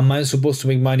 how am I supposed to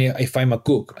make money if I'm a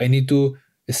cook? I need to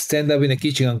stand up in a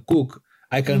kitchen and cook.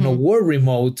 I cannot work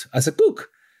remote as a cook.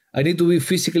 I need to be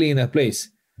physically in a place.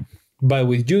 But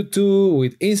with YouTube,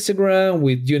 with Instagram,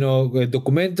 with,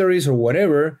 documentaries or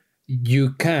whatever,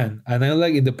 you can. And I'm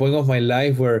like in the point of my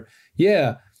life where,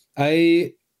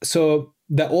 so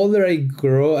the older I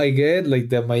grow, I get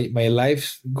like my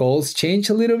life goals change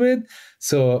a little bit.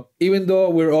 So even though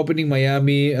we're opening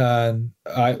Miami, and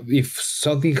if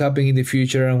something happens in the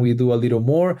future and we do a little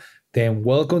more, then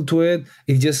welcome to it.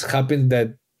 It just happened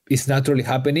that it's naturally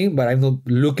happening, but I'm not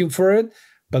looking for it.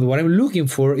 But what I'm looking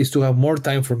for is to have more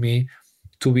time for me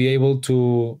to be able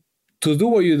to do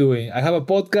what you're doing. I have a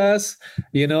podcast,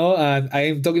 and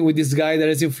I'm talking with this guy that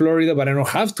is in Florida, but I don't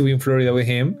have to be in Florida with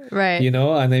him. Right.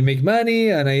 And I make money,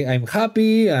 and I'm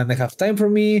happy, and I have time for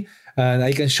me, and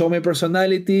I can show my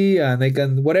personality, and I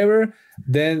can whatever.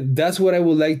 Then that's what I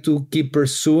would like to keep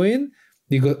pursuing,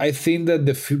 because I think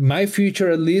that my future,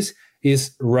 at least,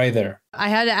 is right there. I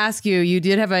had to ask you, you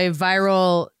did have a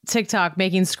viral TikTok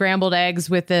making scrambled eggs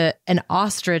with an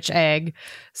ostrich egg.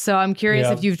 So I'm curious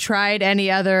if you've tried any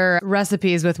other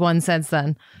recipes with one since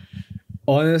then.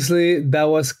 Honestly, that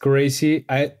was crazy.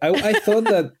 I thought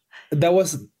that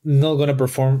was not going to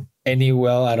perform any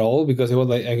well at all, because it was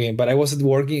like, again, but I was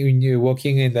walking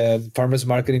in the farmer's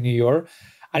market in New York,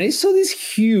 and I saw this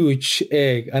huge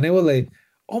egg, and I was like,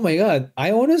 oh my God,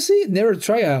 I honestly never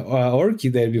tried a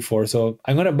orchid there before, so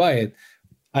I'm going to buy it.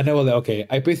 And I was like, okay,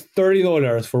 I paid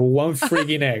 $30 for one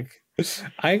freaking egg.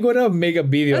 I'm going to make a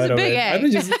video out of it. I'm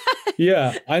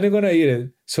not going to eat it.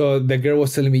 So the girl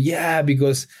was telling me,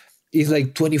 because it's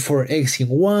like 24 eggs in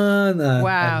one,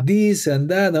 and this and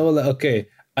that. And I was like, okay,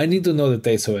 I need to know the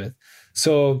taste of it.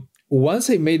 So once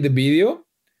I made the video,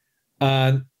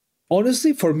 and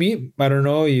honestly, for me, I don't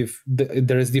know if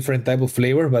there is different type of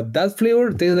flavor, but that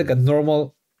flavor tastes like a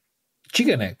normal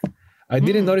chicken egg. I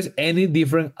didn't notice any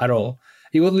different at all.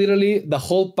 It was literally the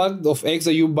whole pack of eggs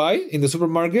that you buy in the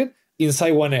supermarket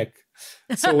inside one egg.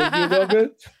 So when you open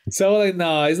it, so I was like,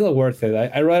 no, it's not worth it.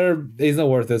 I rather, it's not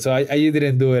worth it. So I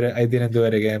didn't do it. I didn't do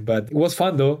it again. But it was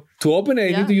fun though. To open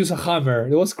it, I need to use a hammer.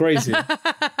 It was crazy.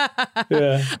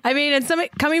 I mean, and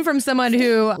coming from someone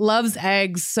who loves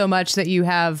eggs so much that you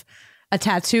have a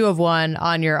tattoo of one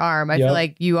on your arm, I feel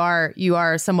like you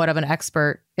are somewhat of an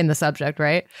expert in the subject,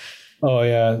 right? Oh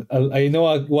yeah, I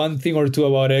know one thing or two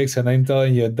about eggs, and I'm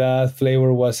telling you that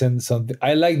flavor wasn't something.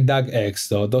 I like duck eggs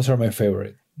though; those are my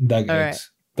favorite. Duck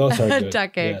eggs, those are good.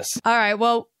 Duck eggs. Yes. All right.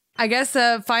 Well, I guess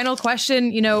a final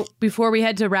question. Before we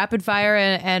head to rapid fire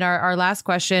and our last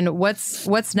question,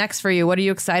 what's next for you? What are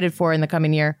you excited for in the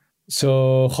coming year?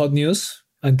 So hot news.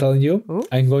 I'm telling you. Ooh,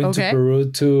 I'm going to okay.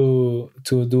 Peru to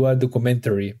do a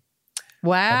documentary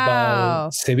Wow.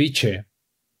 about ceviche.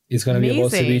 It's going to be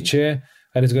about Amazing. ceviche,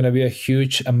 and it's going to be a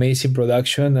huge, amazing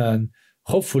production. And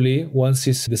hopefully, once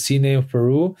it's the Cine of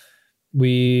Peru,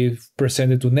 we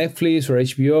present it to Netflix or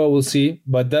HBO. We'll see.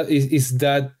 But that is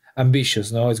that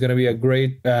ambitious. No, it's going to be a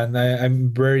great, and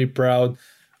I'm very proud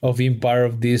of being part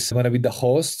of this. I'm going to be the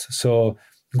host. So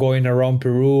going around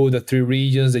Peru, the 3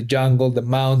 regions, the jungle, the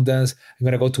mountains. I'm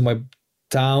going to go to my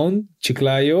town,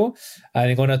 Chiclayo,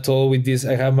 and I'm gonna talk with this.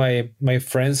 I have my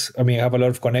friends. I mean, I have a lot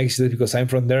of connections because I'm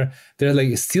from there. There's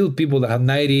like still people that have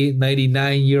 90,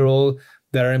 99-year-old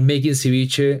that are making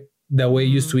ceviche the way it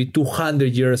used to be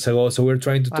 200 years ago. So we're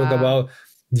trying to talk about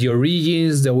the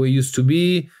origins, the way it used to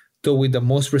be, talk with the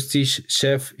most prestige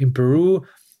chef in Peru,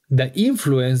 the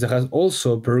influence that has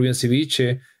also Peruvian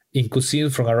ceviche in cuisine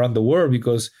from around the world.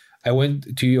 Because I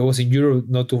was in Europe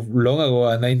not too long ago,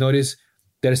 and I noticed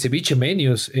there are ceviche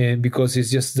menus, and because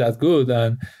it's just that good.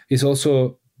 And it's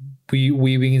also,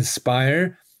 we've been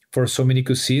inspired for so many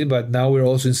cuisines, but now we're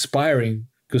also inspiring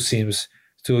cuisines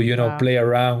to, play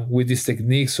around with this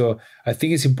technique. So I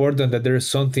think it's important that there is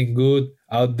something good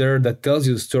out there that tells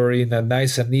you the story in a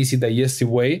nice and easy, digestive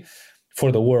way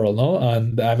for the world, no?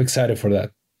 And I'm excited for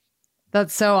that.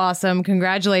 That's so awesome.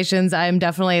 Congratulations. I'm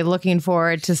definitely looking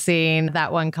forward to seeing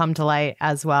that one come to light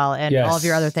as well, and all of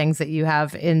your other things that you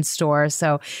have in store.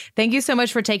 So thank you so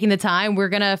much for taking the time. We're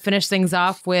going to finish things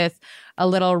off with a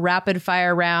little rapid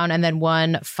fire round and then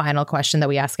one final question that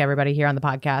we ask everybody here on the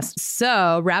podcast.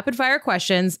 So rapid fire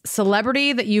questions: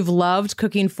 celebrity that you've loved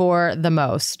cooking for the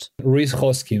most? Reese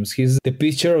Hoskins. He's the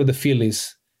pitcher of the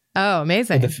Phillies. Oh,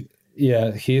 amazing. I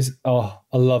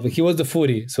love it. He was the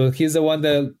foodie. So he's the one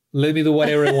that let me do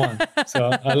whatever I want. So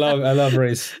I love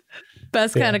Reese.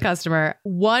 Best kind of customer.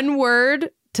 One word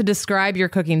to describe your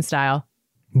cooking style.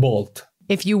 Bold.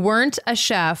 If you weren't a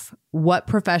chef, what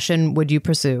profession would you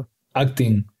pursue?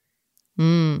 Acting.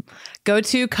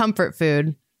 Go-to comfort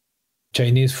food.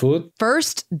 Chinese food.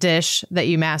 First dish that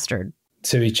you mastered.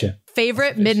 Ceviche.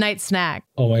 Favorite midnight snack.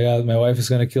 Oh my God, my wife is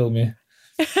going to kill me.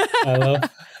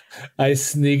 I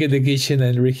sneak in the kitchen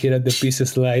and reheat the pizza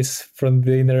slice from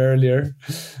dinner earlier.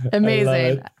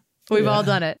 Amazing. We've all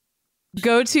done it.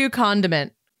 Go-to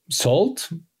condiment. Salt.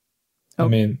 Oh, I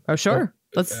mean. Oh, sure.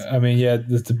 That's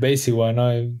the basic one.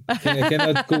 I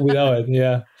cannot cook without it.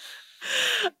 Yeah.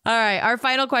 All right. Our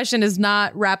final question is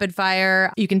not rapid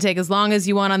fire. You can take as long as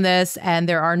you want on this, and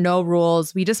there are no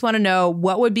rules. We just want to know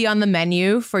what would be on the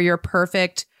menu for your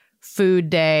perfect food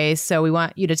day. So we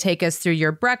want you to take us through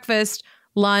your breakfast,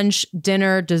 lunch,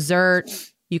 dinner, dessert.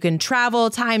 You can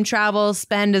time travel,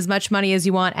 spend as much money as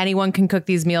you want. Anyone can cook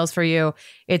these meals for you.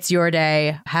 It's your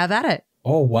day. Have at it.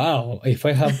 Oh, wow. If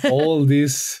I have all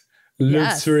these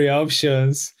luxury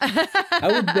options, I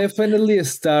would definitely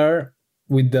start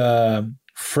with the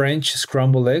French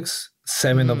scrambled eggs,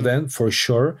 7 of them for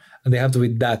sure. And they have to be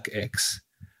duck eggs.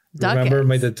 Remember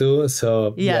my tattoo?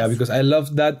 So yeah, because I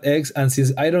love duck eggs. And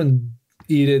since I don't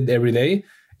eat it every day,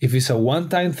 if it's a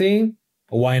one-time thing,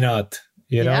 why not?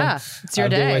 Yeah, it's your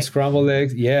day. Do my scrambled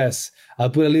eggs. Yes, I'll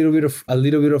put a little bit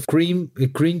of cream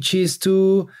cheese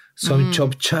too, some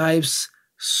chopped chives,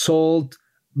 salt.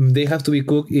 They have to be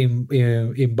cooked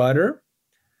in butter,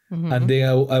 and then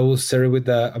I will serve it with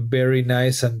a very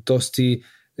nice and toasty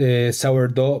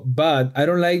sourdough. But I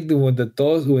don't like when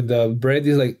the bread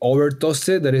is like over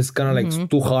toasted. That is kind of like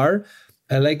too hard.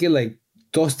 I like it like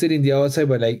toasted in the outside,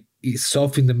 but like it's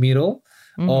soft in the middle.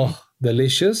 Oh,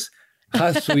 delicious.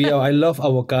 Has to be. I love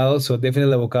avocado, so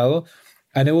definitely avocado.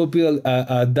 And I will put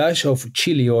a dash of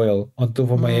chili oil on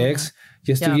top of my eggs,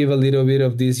 just to give a little bit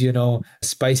of this,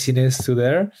 spiciness to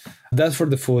there. That's for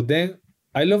the food. Then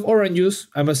I love orange juice.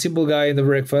 I'm a simple guy in the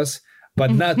breakfast,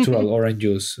 but natural orange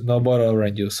juice, no bottled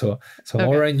orange juice. So some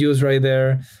orange juice right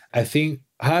there. I think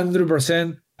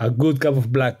 100% a good cup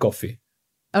of black coffee,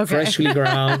 freshly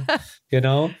ground,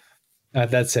 and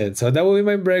that's it. So that will be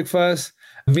my breakfast.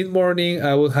 Mid-morning,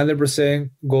 I will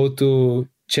 100% go to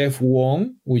Chef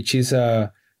Wong, which is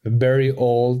a very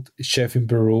old chef in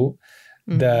Peru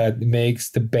that makes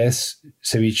the best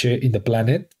ceviche in the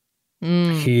planet.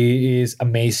 He is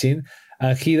amazing.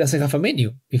 And he doesn't have a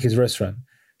menu in his restaurant.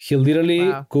 He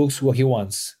literally cooks what he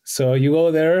wants. So you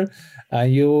go there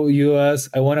and you ask,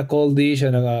 I want a cold dish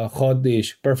and a hot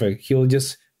dish. Perfect. He'll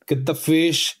just get the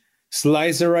fish,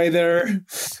 slice it right there,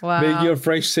 make your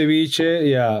fresh ceviche.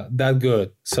 Yeah, that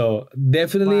good. So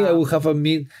definitely I will have a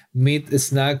meat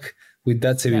snack with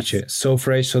that ceviche. Yes. So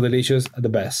fresh, so delicious, the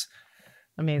best.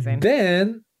 Amazing.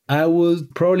 Then I will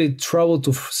probably travel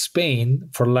to Spain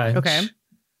for lunch. Okay.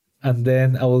 And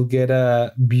then I will get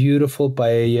a beautiful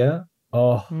paella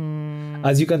Oh,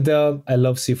 as you can tell, I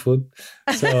love seafood.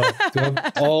 So to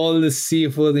have all the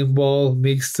seafood involved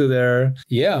mixed together,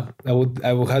 yeah, I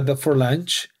would have that for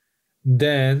lunch.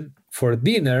 Then for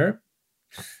dinner,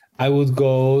 I would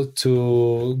go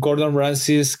to Gordon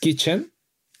Ramsay's kitchen,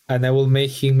 and I will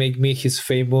make him make me his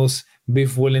famous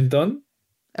beef Wellington.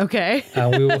 Okay.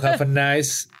 And we will have a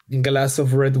nice glass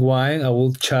of red wine. I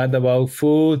will chat about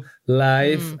food,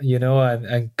 life,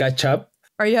 and catch up.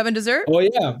 Are you having dessert? Oh,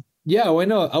 yeah. Yeah, why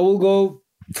not? I will go.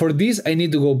 For this, I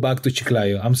need to go back to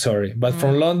Chiclayo. I'm sorry. But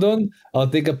from London, I'll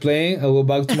take a plane. I'll go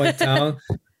back to my town.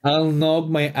 I'll knock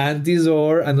my auntie's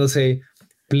door and I'll say,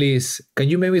 please, can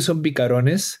you make me some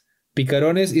picarones?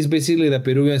 Picarones is basically the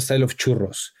Peruvian style of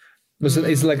churros.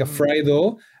 It's like a fried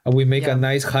dough, and we make a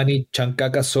nice honey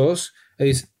chancaca sauce.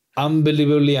 It's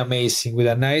unbelievably amazing with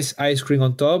a nice ice cream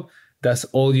on top. That's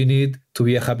all you need to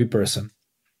be a happy person.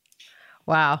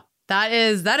 Wow. That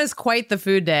is quite the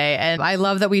food day. And I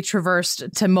love that we traversed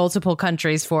to multiple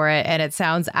countries for it. And it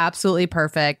sounds absolutely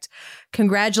perfect.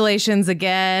 Congratulations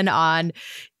again on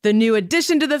the new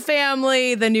addition to the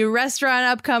family, the new restaurant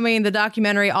upcoming, the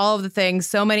documentary, all of the things.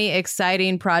 So many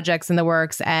exciting projects in the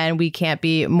works. And we can't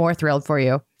be more thrilled for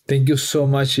you. Thank you so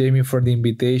much, Jamie, for the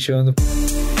invitation.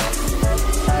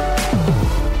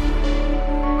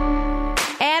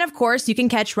 Of course, you can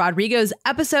catch Rodrigo's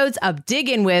episodes of Dig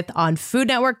In With on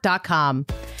foodnetwork.com.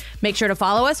 Make sure to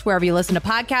follow us wherever you listen to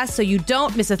podcasts so you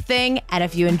don't miss a thing. And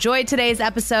if you enjoyed today's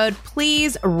episode,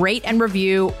 please rate and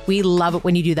review. We love it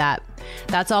when you do that.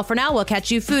 That's all for now. We'll catch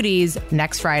you foodies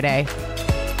next Friday.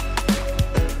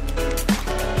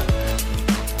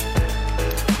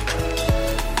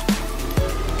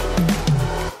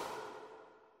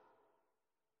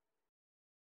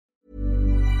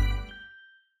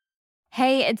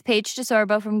 Hey, it's Paige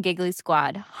DeSorbo from Giggly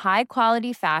Squad. High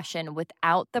quality fashion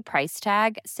without the price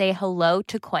tag. Say hello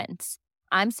to Quince.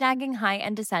 I'm snagging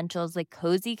high-end essentials like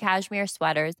cozy cashmere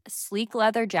sweaters, sleek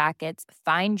leather jackets,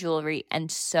 fine jewelry,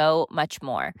 and so much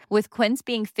more. With Quince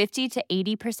being 50 to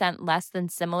 80% less than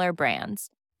similar brands.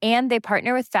 And they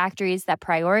partner with factories that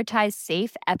prioritize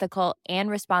safe, ethical, and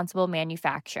responsible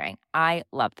manufacturing. I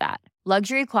love that.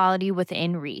 Luxury quality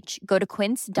within reach. Go to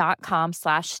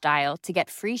quince.com/style to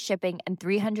get free shipping and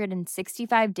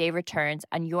 365-day returns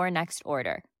on your next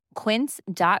order.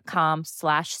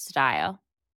 Quince.com/style.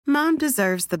 Mom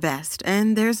deserves the best,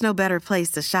 and there's no better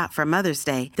place to shop for Mother's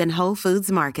Day than Whole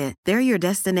Foods Market. They're your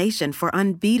destination for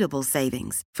unbeatable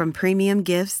savings, from premium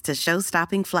gifts to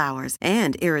show-stopping flowers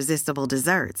and irresistible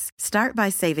desserts. Start by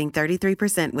saving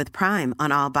 33% with Prime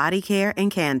on all body care and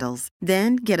candles.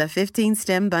 Then get a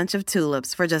 15-stem bunch of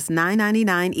tulips for just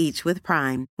 $9.99 each with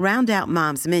Prime. Round out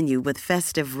Mom's menu with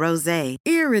festive rosé,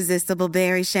 irresistible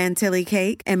berry chantilly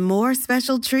cake, and more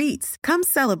special treats. Come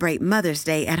celebrate Mother's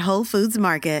Day at Whole Foods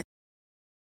Market.